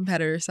 a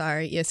competitor,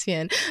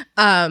 ESPN.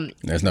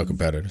 There's no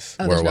competitors.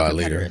 Worldwide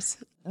leader.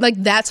 Like,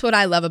 that's what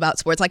I love about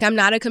sports. Like, I'm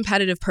not a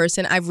competitive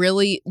person. I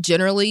really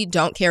generally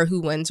don't care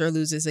who wins or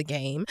loses a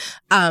game.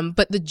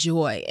 But the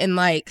joy. And,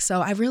 like,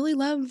 so I really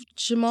love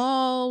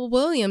Jamal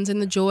Williams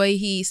and the joy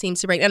he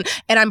seems to bring. And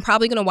I'm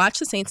probably going to watch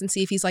the Saints and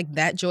see if he's, like,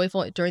 that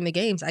joyful during the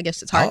games. I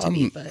guess it's hard to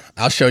be, but.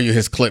 I'll show you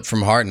his clip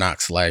from Hard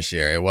Knocks last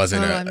year. It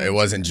wasn't it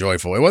wasn't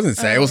joyful. It wasn't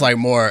sad. It was, like,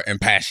 more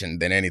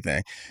impassioned than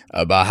anything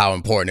about how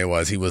important it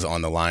was. He was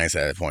on the Lions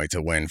at that point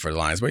to win for the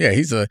Lions. But, yeah,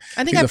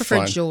 I think I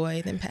prefer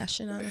joy than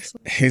passion, honestly.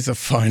 He's a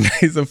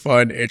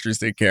fun,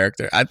 interesting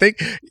character. I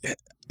think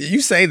you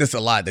say this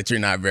a lot that you're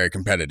not very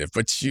competitive,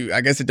 but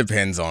I guess it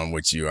depends on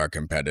what you are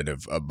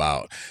competitive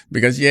about.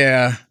 Because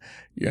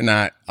you're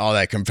not all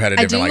that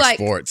competitive in like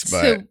sports,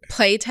 but to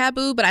play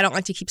taboo, but I don't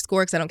like to keep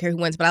score because I don't care who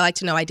wins. But I like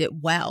to know I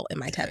did well in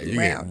my taboo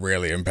round. Get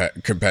really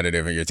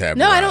competitive in your taboo.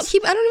 No, rounds.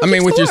 I don't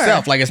even with score.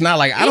 yourself, like it's not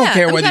like I don't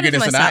care whether you get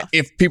this or not.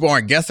 If people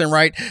aren't guessing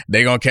right,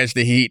 they're gonna catch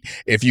the heat.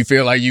 If you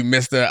feel like you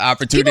missed the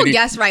opportunity, people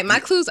guess right. My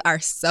clues are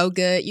so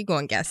good. You go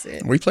and guess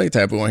it. We played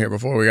taboo on here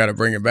before. We got to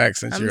bring it back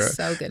since you're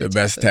so good the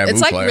best taboo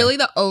It's like player. really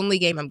the only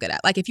game I'm good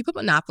at. Like if you put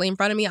Monopoly in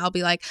front of me, I'll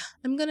be like,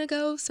 I'm gonna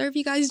go serve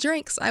you guys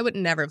drinks. I would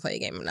never play a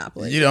game of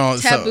Monopoly. You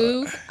don't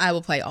taboo. I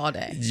will play all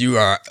day.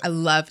 I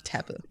love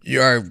taboo.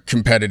 You are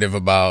competitive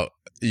about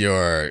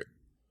your,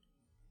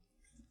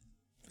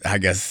 I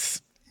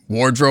guess,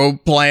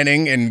 wardrobe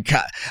planning and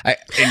costumes.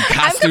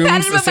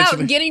 I'm competitive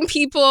about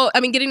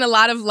getting a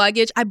lot of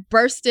luggage. I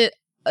bursted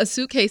a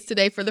suitcase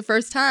today for the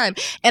first time,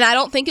 and I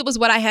don't think it was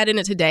what I had in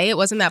it today. It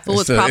wasn't that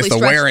full. It's probably the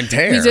wear and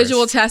tear,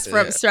 residual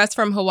stress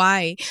from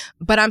Hawaii.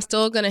 But I'm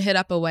still gonna hit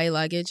up Away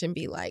Luggage and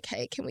be like,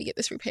 "Hey, can we get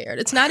this repaired?"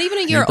 It's not even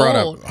a year brought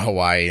old. Up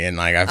Hawaii, and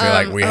like I feel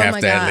like we have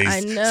to at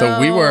least. So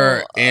we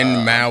were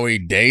in Maui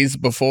days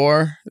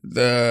before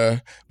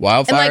the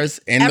wildfires.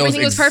 And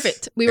everything was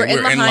perfect. We were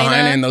in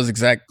Lahaina in those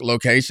exact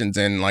locations,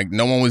 and like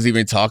no one was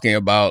even talking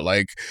about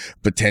like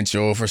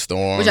potential for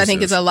storms, which I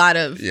think is a lot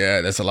of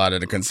that's a lot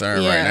of the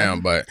concern right now.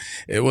 But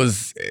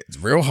it's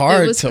real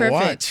hard to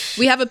watch.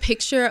 We have a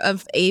picture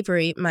of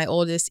Avery, my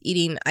oldest,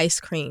 eating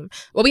ice cream.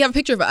 Well, we have a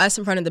picture of us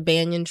in front of the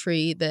banyan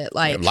tree that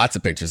like... We have lots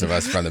of pictures of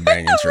us in front of the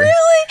banyan tree.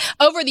 Really?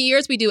 Over the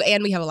years we do,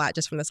 and we have a lot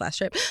just from this last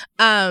trip.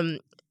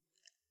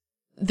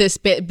 This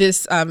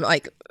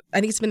like... I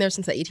think it's been there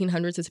since the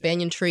 1800s. It's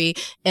banyan tree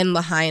in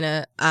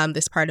Lahaina,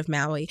 this part of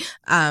Maui,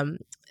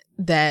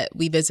 that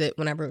we visit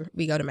whenever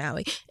we go to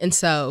Maui. And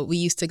so we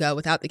used to go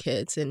without the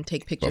kids and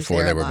take pictures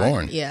before they were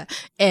born. Yeah.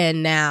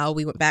 And now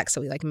we went back,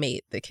 so we like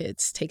made the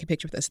kids take a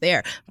picture with us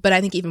there. But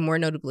I think even more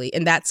notably,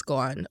 and that's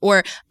gone,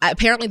 or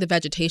apparently the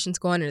vegetation's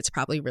gone and it's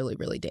probably really,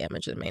 really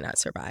damaged and may not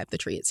survive the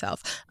tree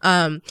itself.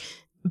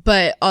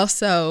 But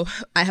also,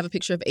 I have a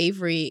picture of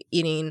Avery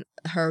eating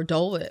her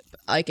Dole Whip,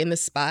 like in the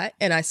spot.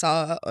 And I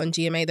saw on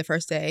GMA the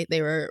first day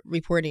they were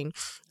reporting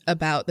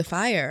about the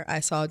fire. I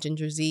saw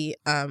Ginger Z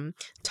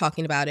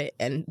talking about it,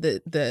 and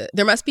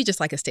there must be just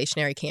like a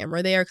stationary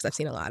camera there because I've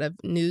seen a lot of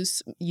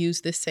news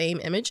use this same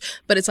image,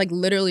 but it's like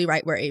literally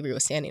right where Avery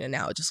was standing, and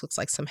now it just looks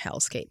like some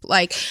hellscape.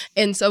 Like,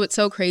 and so it's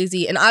so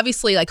crazy. And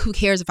obviously, like, who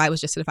cares if I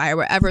was just at a fire?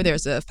 Wherever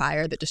there's a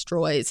fire that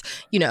destroys,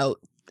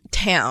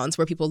 towns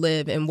where people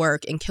live and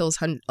work and kills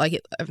I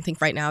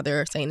think right now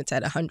they're saying it's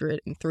at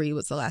 103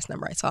 was the last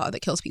number I saw that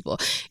kills people.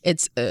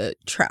 It's a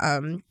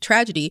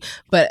tragedy,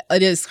 but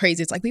it is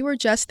crazy. It's like we were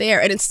just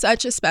there, and it's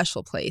such a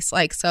special place.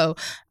 Like, so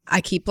I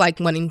keep like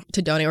wanting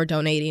to donate or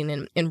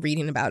donating and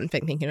reading about and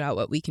thinking about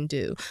what we can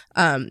do.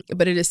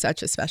 But it is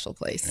such a special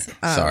place.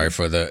 Sorry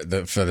for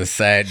the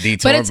sad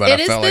detour, but I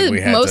felt like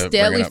we had to bring it up. It is the most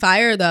deadly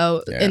fire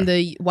though in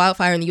the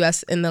wildfire in the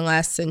U.S. in the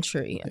last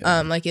century.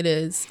 Like it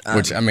is.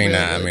 Which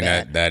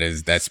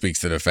that speaks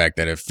to the fact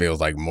that it feels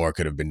like more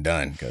could have been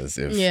done because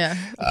if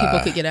people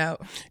could get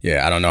out.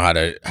 Yeah, I don't know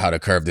how to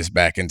curve this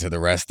back into the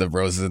rest of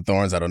Roses and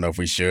Thorns. I don't know if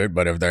we should,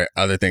 but if there are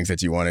other things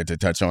that you wanted to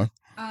touch on.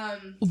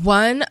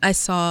 One I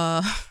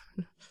saw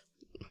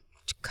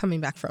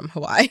coming back from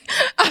Hawaii.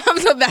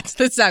 So that's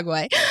the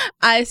segue.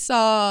 I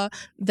saw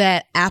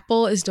that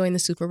Apple is doing the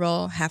Super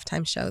Bowl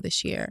halftime show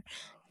this year,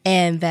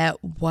 and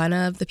that one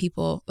of the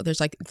people,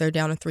 they're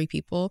down to 3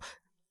 people,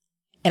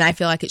 And I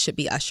feel like it should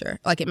be Usher.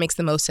 Like, it makes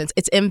the most sense.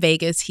 It's in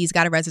Vegas. He's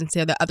got a residence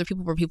there. The other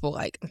people were people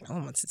like, no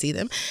one wants to see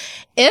them.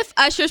 If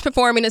Usher's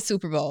performing at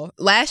Super Bowl,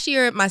 last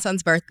year, my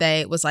son's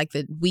birthday was like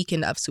the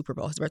weekend of Super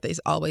Bowl. His birthday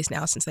is always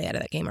now since they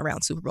added that game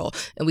around Super Bowl.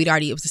 And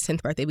it was his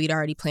 10th birthday. We'd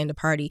already planned a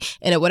party.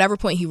 And at whatever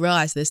point he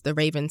realized this, the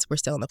Ravens were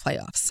still in the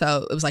playoffs.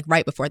 So it was like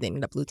right before they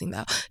ended up losing,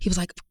 though. He was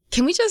like,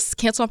 can we just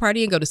cancel our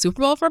party and go to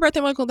Super Bowl for our birthday?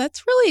 I'm like, well,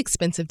 that's really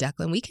expensive,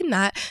 Declan. We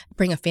cannot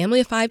bring a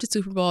family of 5 to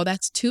Super Bowl.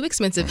 That's too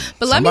expensive.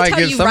 But let me tell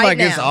you right now. Somebody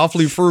gets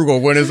awfully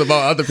frugal when it's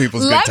about other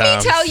people's good times.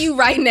 Let me tell you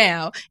right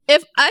now.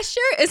 If Usher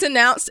is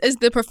announced as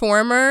the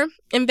performer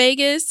in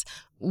Vegas,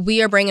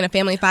 we are bringing a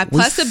family of 5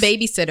 plus a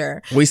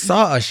babysitter. We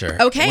saw Usher.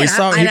 Okay, we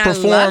saw he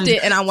performed I loved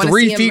it, and I want to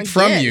see him 3 feet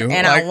from you,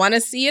 and I want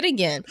to see it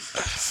again.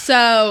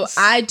 So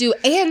I do,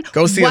 and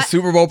go see a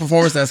Super Bowl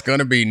performance that's going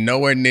to be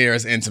nowhere near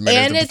as intimate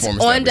as the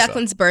performance. And it's on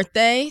Declan's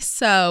birthday,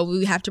 so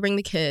we have to bring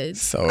the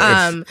kids. So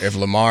if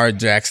Lamar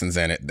Jackson's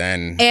in it,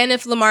 then but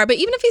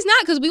even if he's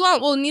not, because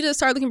we'll need to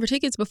start looking for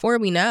tickets before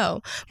we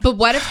know. But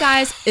what if,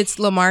 guys, it's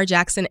Lamar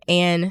Jackson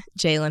and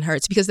Jalen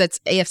Hurts, because that's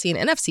AFC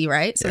and NFC,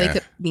 right? So they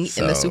could meet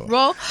in the Super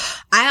Bowl.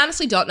 I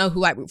honestly don't know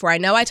who I root for. I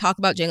know I talk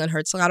about Jalen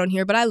Hurts a lot on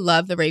here, but I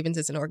love the Ravens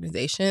as an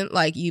organization.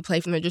 Like, you play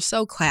for them, they're just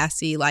so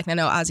classy. Like, I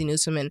know Ozzie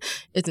Newsome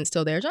isn't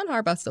still there. John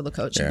Harbaugh's still the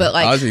coach. Yeah. But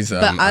like, Ozzie's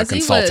a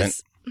consultant.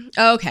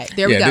 Okay,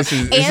 there we go. This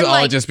is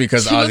all just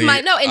because two of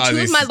my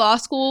law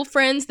school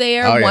friends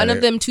there. One of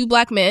them, 2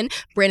 black men.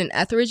 Brandon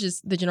Etheridge is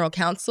the general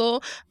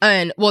counsel,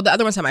 and the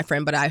other one's not my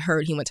friend, but I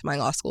heard he went to my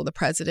law school. The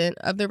president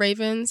of the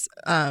Ravens,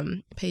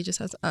 Paige's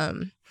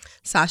husband,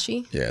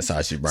 Sashi. Yeah,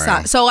 Sashi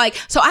Brown. So I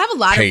have a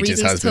lot of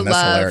reasons husband, to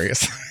love. That's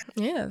hilarious.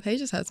 Yeah,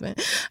 Paige's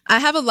husband. I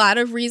have a lot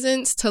of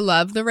reasons to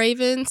love the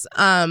Ravens.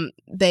 I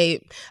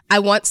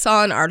once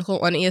saw an article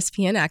on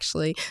ESPN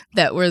actually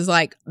that was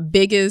like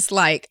biggest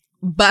like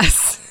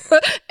bus.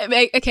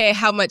 Okay,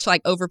 how much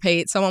like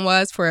overpaid someone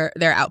was for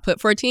their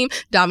output for a team.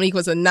 Domonique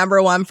was a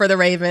number 1 for the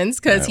Ravens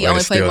because he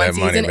only played one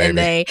season, and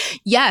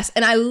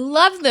and I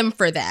love them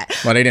for that.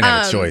 Well, they didn't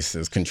have a choice; it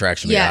was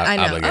contractually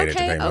obligated to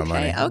pay more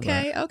money.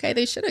 Okay,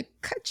 they should have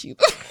cut you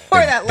before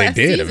that last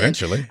season. They did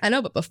eventually. I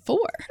know, but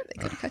before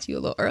they could have cut you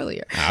a little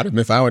earlier. I'd have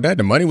been fine with that.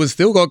 The money was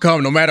still gonna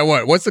come no matter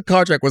what. Once the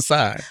contract was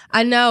signed.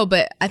 I know,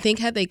 but I think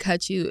had they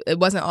cut you, it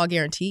wasn't all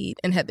guaranteed,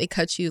 and had they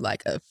cut you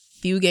like a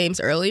few games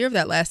earlier of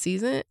that last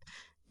season,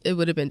 it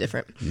would have been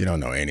different. You don't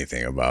know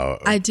anything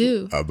about. I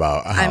do.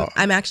 About how.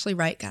 I'm actually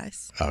right,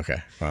 guys.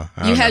 Okay. Well,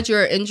 you had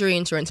your injury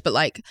insurance, but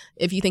like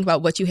if you think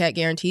about what you had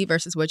guaranteed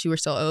versus what you were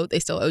still owed, they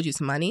still owed you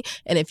some money.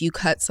 And if you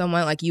cut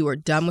someone, like you were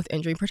done with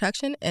injury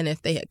protection, and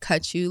if they had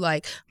cut you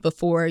like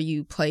before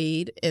you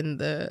played in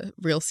the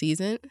real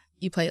season,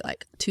 you played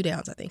like 2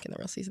 downs, I think, in the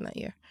real season that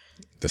year.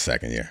 The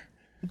second year.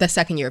 The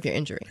second year of your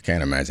injury. I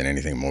can't imagine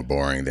anything more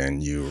boring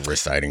than you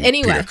reciting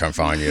Peter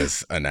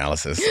Campagna's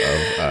analysis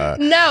of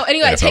No,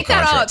 anyway, NFL take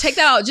that contracts.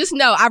 out. Just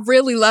know I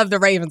really love the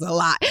Ravens a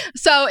lot.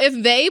 So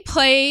if they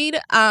played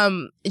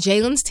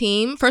Jalen's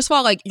team, first of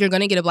all, like you're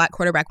going to get a black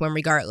quarterback win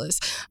regardless.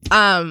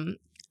 I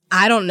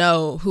don't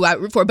know who I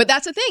root for, but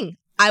that's the thing.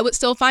 I would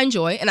still find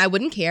joy and I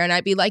wouldn't care. And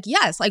I'd be like,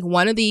 yes, like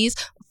one of these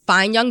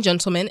fine young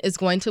gentleman is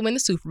going to win the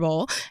Super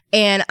Bowl,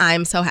 and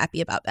I'm so happy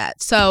about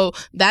that. So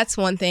that's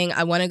one thing.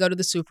 I want to go to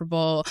the Super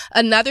Bowl.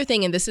 Another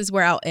thing, and this is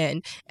where I'll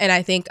end, and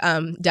I think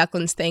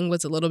Declan's thing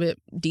was a little bit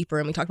deeper,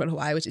 and we talked about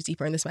Hawaii, which is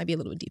deeper, and this might be a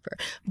little bit deeper.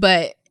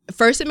 But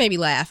first, it made me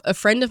laugh. A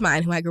friend of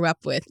mine who I grew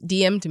up with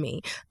DM'd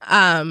me.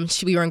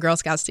 We were in Girl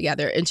Scouts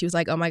together, and she was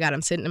like, oh my God,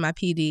 I'm sitting in my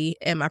PD,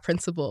 and my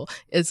principal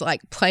is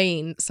like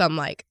playing some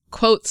like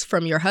quotes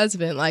from your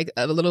husband, like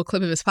a little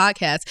clip of his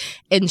podcast,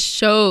 and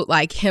showed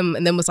like him,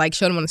 and then was like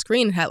showed him on the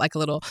screen and had like a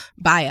little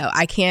bio.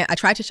 I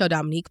tried to show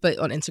Domonique, but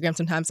on Instagram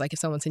sometimes like if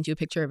someone sends you a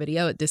picture or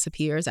video, it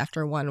disappears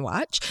after one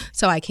watch,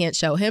 so I can't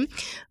show him.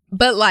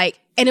 But like,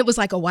 and it was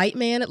like a white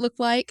man, it looked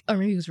like, or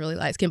maybe he was really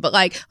light skinned, but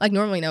like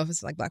normally no, if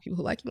it's like black people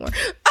who like you more.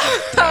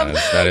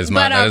 That is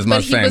my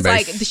fan base.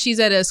 Like, she's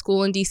at a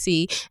school in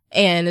DC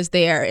and is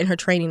there in her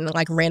training, and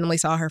like randomly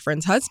saw her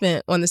friend's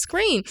husband on the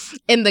screen,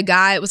 and the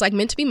guy was like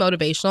meant to be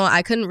motivational.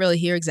 I couldn't really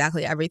hear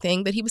exactly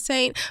everything that he was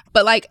saying,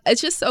 but like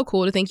it's just so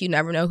cool to think you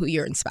never know who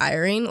you're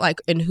inspiring,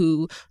 like, and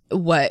who,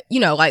 what,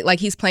 you know, like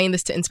he's playing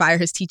this to inspire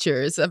his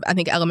teachers, I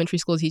think elementary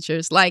school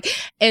teachers, like,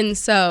 and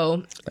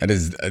so that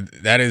is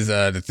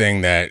the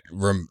thing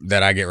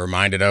that I get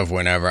reminded of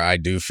whenever I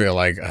do feel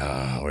like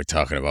we're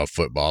talking about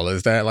football,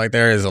 is that like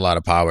there is a lot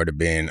of power to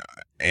being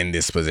in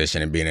this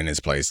position and being in this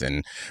place,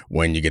 and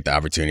when you get the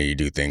opportunity to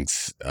do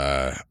things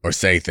or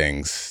say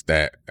things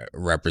that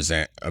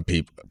represent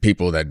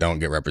people that don't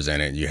get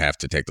represented, you have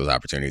to take those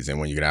opportunities. And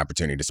when you get an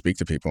opportunity to speak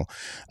to people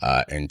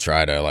and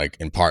try to like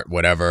impart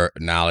whatever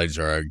knowledge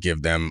or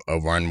give them a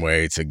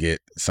runway to get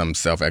some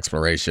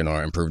self-exploration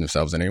or improve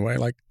themselves in any way,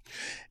 like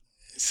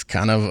it's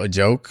kind of a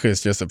joke,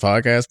 it's just a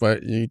podcast,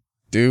 but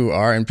you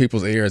are in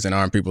people's ears and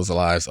are in people's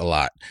lives a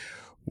lot,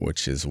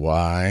 which is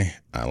why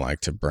I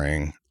like to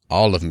bring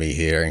all of me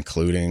here,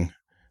 including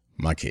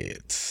my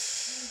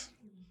kids.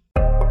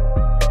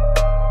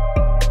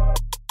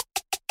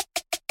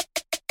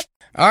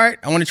 All right,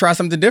 I want to try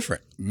something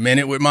different.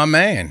 Minute with my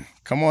man.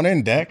 Come on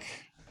in, Deck.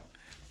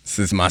 This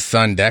is my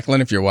son, Declan.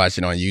 If you're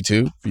watching on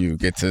YouTube, you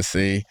get to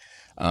see.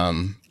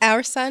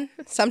 Our son.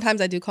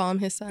 Sometimes I do call him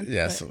his son.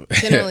 Yes.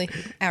 Generally,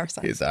 our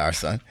son. He's our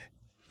son.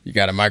 You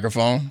got a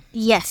microphone?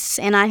 Yes,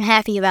 and I'm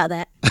happy about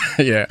that.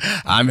 Yeah,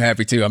 I'm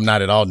happy too. I'm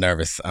not at all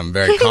nervous. I'm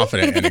very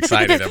confident and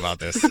excited about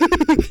this.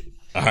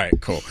 All right,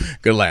 cool.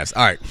 Good laughs.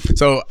 All right.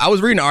 So I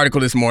was reading an article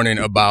this morning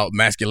about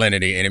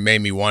masculinity, and it made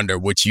me wonder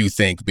what you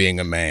think being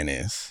a man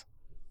is.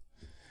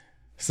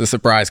 It's a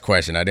surprise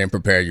question. I didn't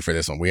prepare you for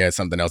this one. We had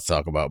something else to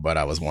talk about, but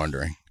I was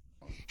wondering.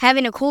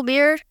 Having a cool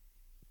beard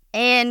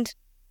and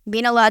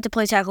being allowed to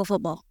play tackle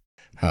football.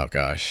 Oh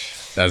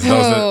gosh, those are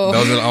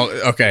the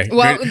only, okay.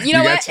 Well, you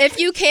know what? If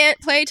you can't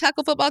play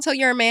tackle football till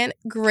you're a man,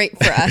 great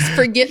for us.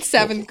 Forget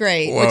 7th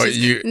grade, which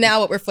is now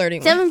what we're flirting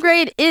with. 7th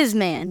grade is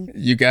man.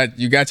 You got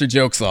your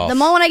jokes off. The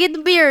moment I get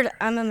the beard,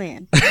 I'm a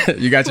man.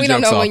 You got your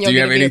jokes off. Do you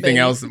have anything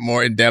else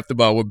more in depth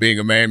about what being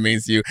a man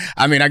means to you?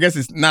 I mean, I guess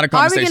it's not a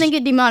conversation. Are we going to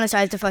get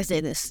demonetized if I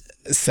say this?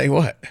 Say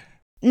what?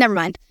 Never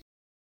mind.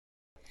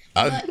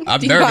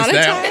 I'm nervous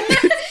now.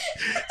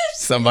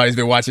 Somebody's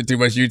been watching too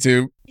much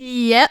YouTube.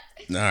 Yep.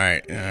 All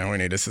right. We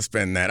need to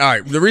suspend that. All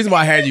right. The reason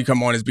why I had you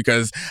come on is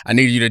because I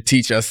need you to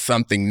teach us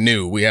something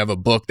new. We have a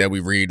book that we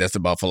read that's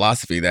about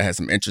philosophy that has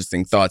some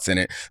interesting thoughts in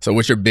it. So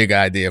what's your big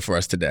idea for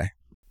us today?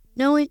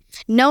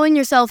 Knowing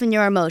yourself and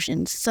your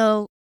emotions.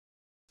 So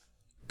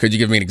could you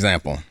give me an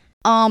example?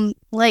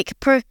 Like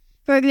for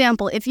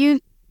example, if you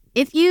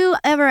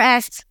ever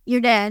asked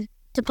your dad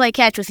to play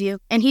catch with you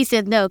and he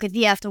said no because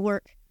he has to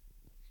work.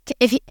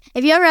 If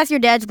you ever ask your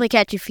dad to play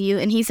catch with you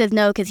and he says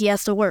no because he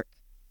has to work.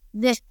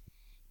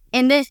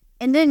 And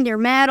then you're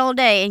mad all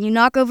day and you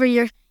knock over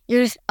your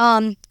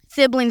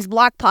sibling's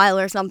block pile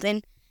or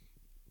something.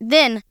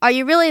 Then are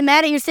you really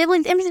mad at your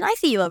siblings? Emerson, I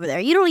see you over there.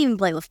 You don't even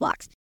play with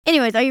blocks.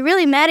 Anyways, are you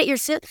really mad at your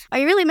siblings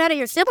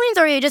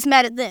or are you just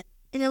mad at them?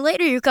 And then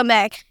later you come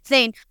back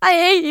saying, I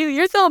hate you.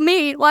 You're so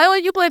mean. Why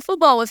won't you play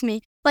football with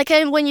me? Like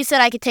when you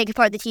said I could take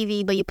apart the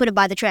TV, but you put it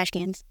by the trash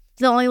cans.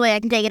 The only way I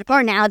can take it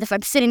apart now is if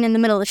I'm sitting in the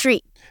middle of the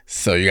street.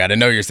 So you got to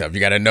know yourself. You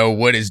got to know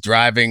what is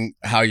driving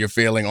how you're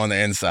feeling on the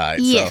inside.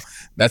 Yes. So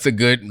that's a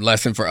good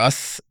lesson for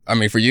us. I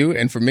mean, for you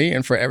and for me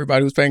and for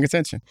everybody who's paying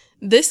attention.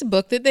 This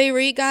book that they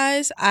read,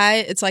 guys,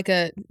 it's like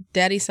a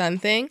daddy-son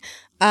thing.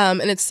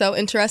 And it's so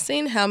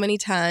interesting how many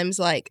times,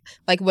 like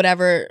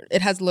whatever,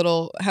 it has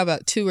little, how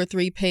about 2 or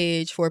 3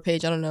 page, 4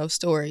 page, I don't know,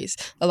 stories,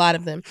 a lot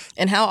of them.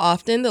 And how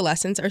often the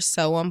lessons are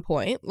so on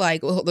point.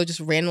 Like they'll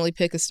just randomly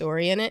pick a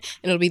story in it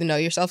and it'll be the know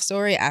yourself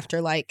story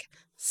after like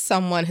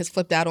someone has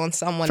flipped out on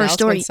someone else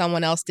when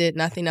someone else did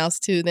nothing else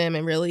to them.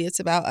 And really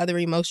it's about other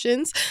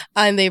emotions.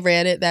 And they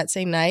read it that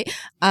same night.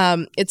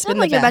 It's been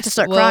the best. You're about to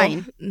start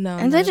crying. No.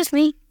 Is that just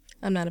me?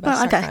 I'm not about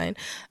to start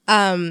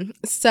crying.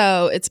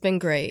 So it's been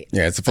great.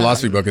 Yeah, it's a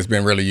philosophy book. It's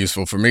been really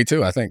useful for me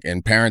too, I think.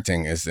 In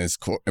parenting, it's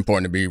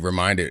important to be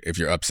reminded if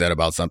you're upset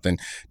about something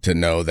to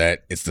know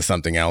that it's the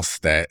something else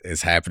that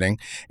is happening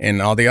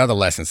and all the other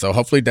lessons. So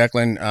hopefully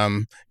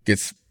Declan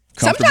gets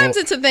comfortable. Sometimes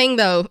it's a thing,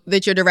 though,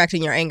 that you're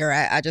directing your anger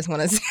at. I just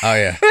want to say. Oh,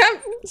 yeah.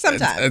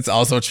 Sometimes. It's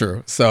also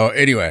true. So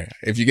anyway,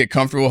 if you get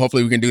comfortable,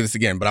 hopefully we can do this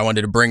again. But I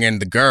wanted to bring in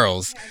the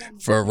girls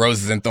for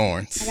Roses and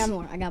Thorns. I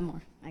got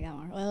more.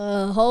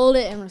 Hold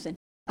it, Emerson.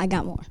 I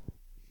got more.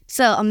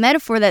 So a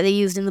metaphor that they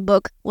used in the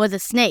book was a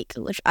snake,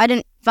 which I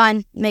didn't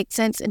find make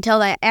sense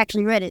until I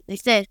actually read it. They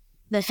said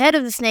the head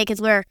of the snake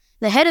is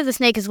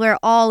where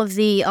all of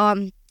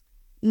the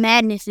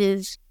madness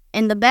is,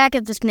 and the back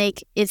of the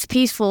snake is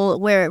peaceful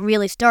where it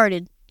really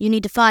started. You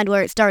need to find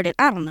where it started.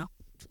 I don't know.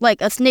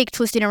 Like a snake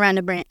twisting around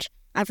a branch.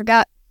 I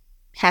forgot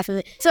half of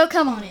it. So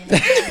come on in.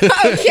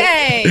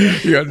 Okay.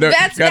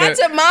 That's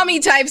a mommy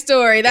type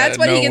story. That's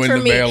what he gets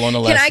from me.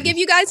 Can I give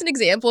you guys an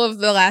example of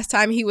the last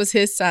time he was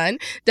his son?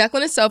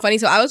 Declan is so funny.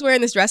 So I was wearing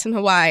this dress in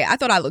Hawaii. I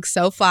thought I looked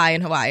so fly in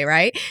Hawaii,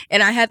 right?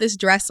 And I had this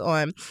dress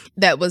on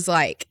that was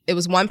like, it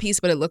was one piece,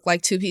 but it looked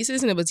like 2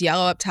 pieces. And it was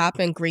yellow up top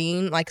and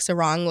green, like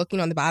sarong looking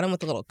on the bottom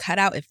with a little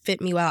cutout. It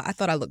fit me well. I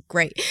thought I looked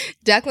great.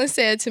 Declan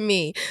said to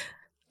me,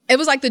 it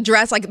was like the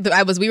dress,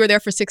 we were there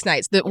for 6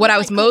 nights. What I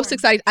was most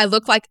excited, I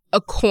looked like a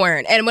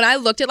corn. And when I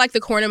looked at like the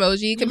corn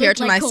emoji compared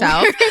to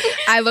myself,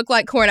 I looked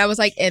like corn. I was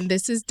like, and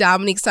this is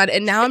Domonique's son.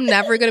 And now I'm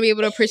never going to be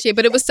able to appreciate,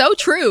 but it was so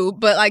true.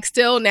 But like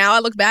still now I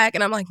look back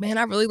and I'm like, man,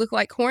 I really look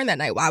like corn that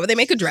night. Why would they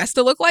make a dress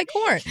to look like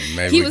corn?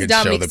 Maybe he was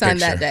Domonique's son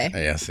that day.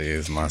 Yes, he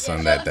is my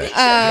son that day. All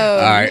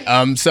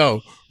right.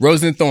 So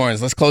Roses and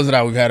Thorns, let's close it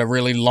out. We've had a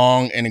really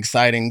long and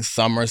exciting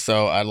summer,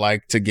 so I'd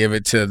like to give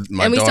it to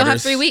my daughters. And we still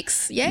have 3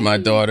 weeks. Yay. My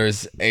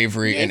daughters,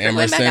 Avery and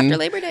Emerson, after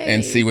Labor Day.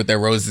 And see what their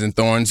Roses and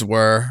Thorns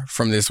were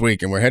from this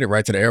week. And we're headed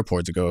right to the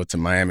airport to go to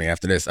Miami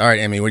after this. All right,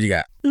 Emmy, what do you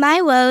got?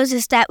 My woes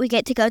is that we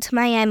get to go to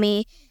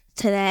Miami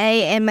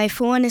today, and my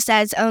thorn is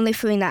that it's only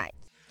 3 nights.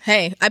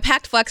 Hey, I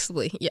packed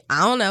flexibly. Yeah,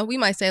 I don't know. We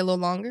might stay a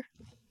little longer.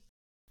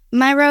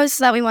 My rose is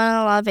that we went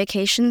on a lot of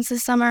vacations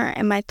this summer,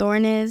 and my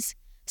thorn is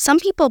some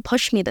people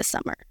push me this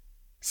summer.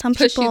 Some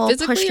Push people you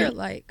physically push or me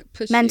like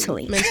push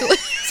mentally. you mentally?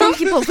 Some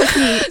people push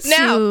me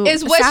Now, to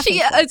is what she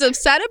assassinate. is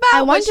upset I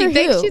about what she wonder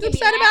thinks who. she's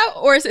upset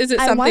about, or is it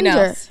I something wonder.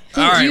 else?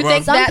 All right, Do you well,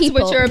 think Some that's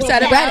people what you're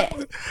upset will about?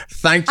 regret it.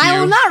 Thank you. I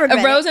will not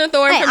regret A rose it. and a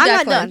thorn Hey, from I'm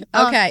not Declan.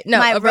 done. Okay, no,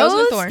 my a rose and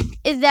a rose thorn.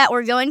 is that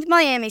we're going to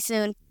Miami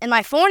soon, and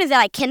my thorn is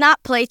that I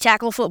cannot play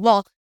tackle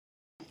football.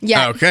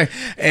 Yeah. Okay.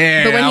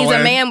 And But when I he's wanna-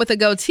 a man with a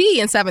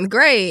goatee in 7th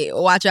grade,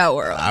 watch out,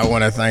 world. I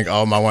want to thank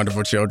all my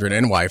wonderful children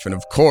and wife, and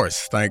of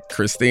course, thank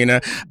Christina,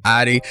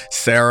 Addie,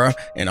 Sarah,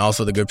 and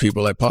also the good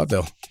people at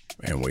Podville.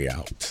 And we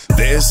out.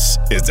 This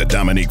is the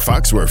Domonique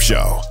Foxworth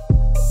Show.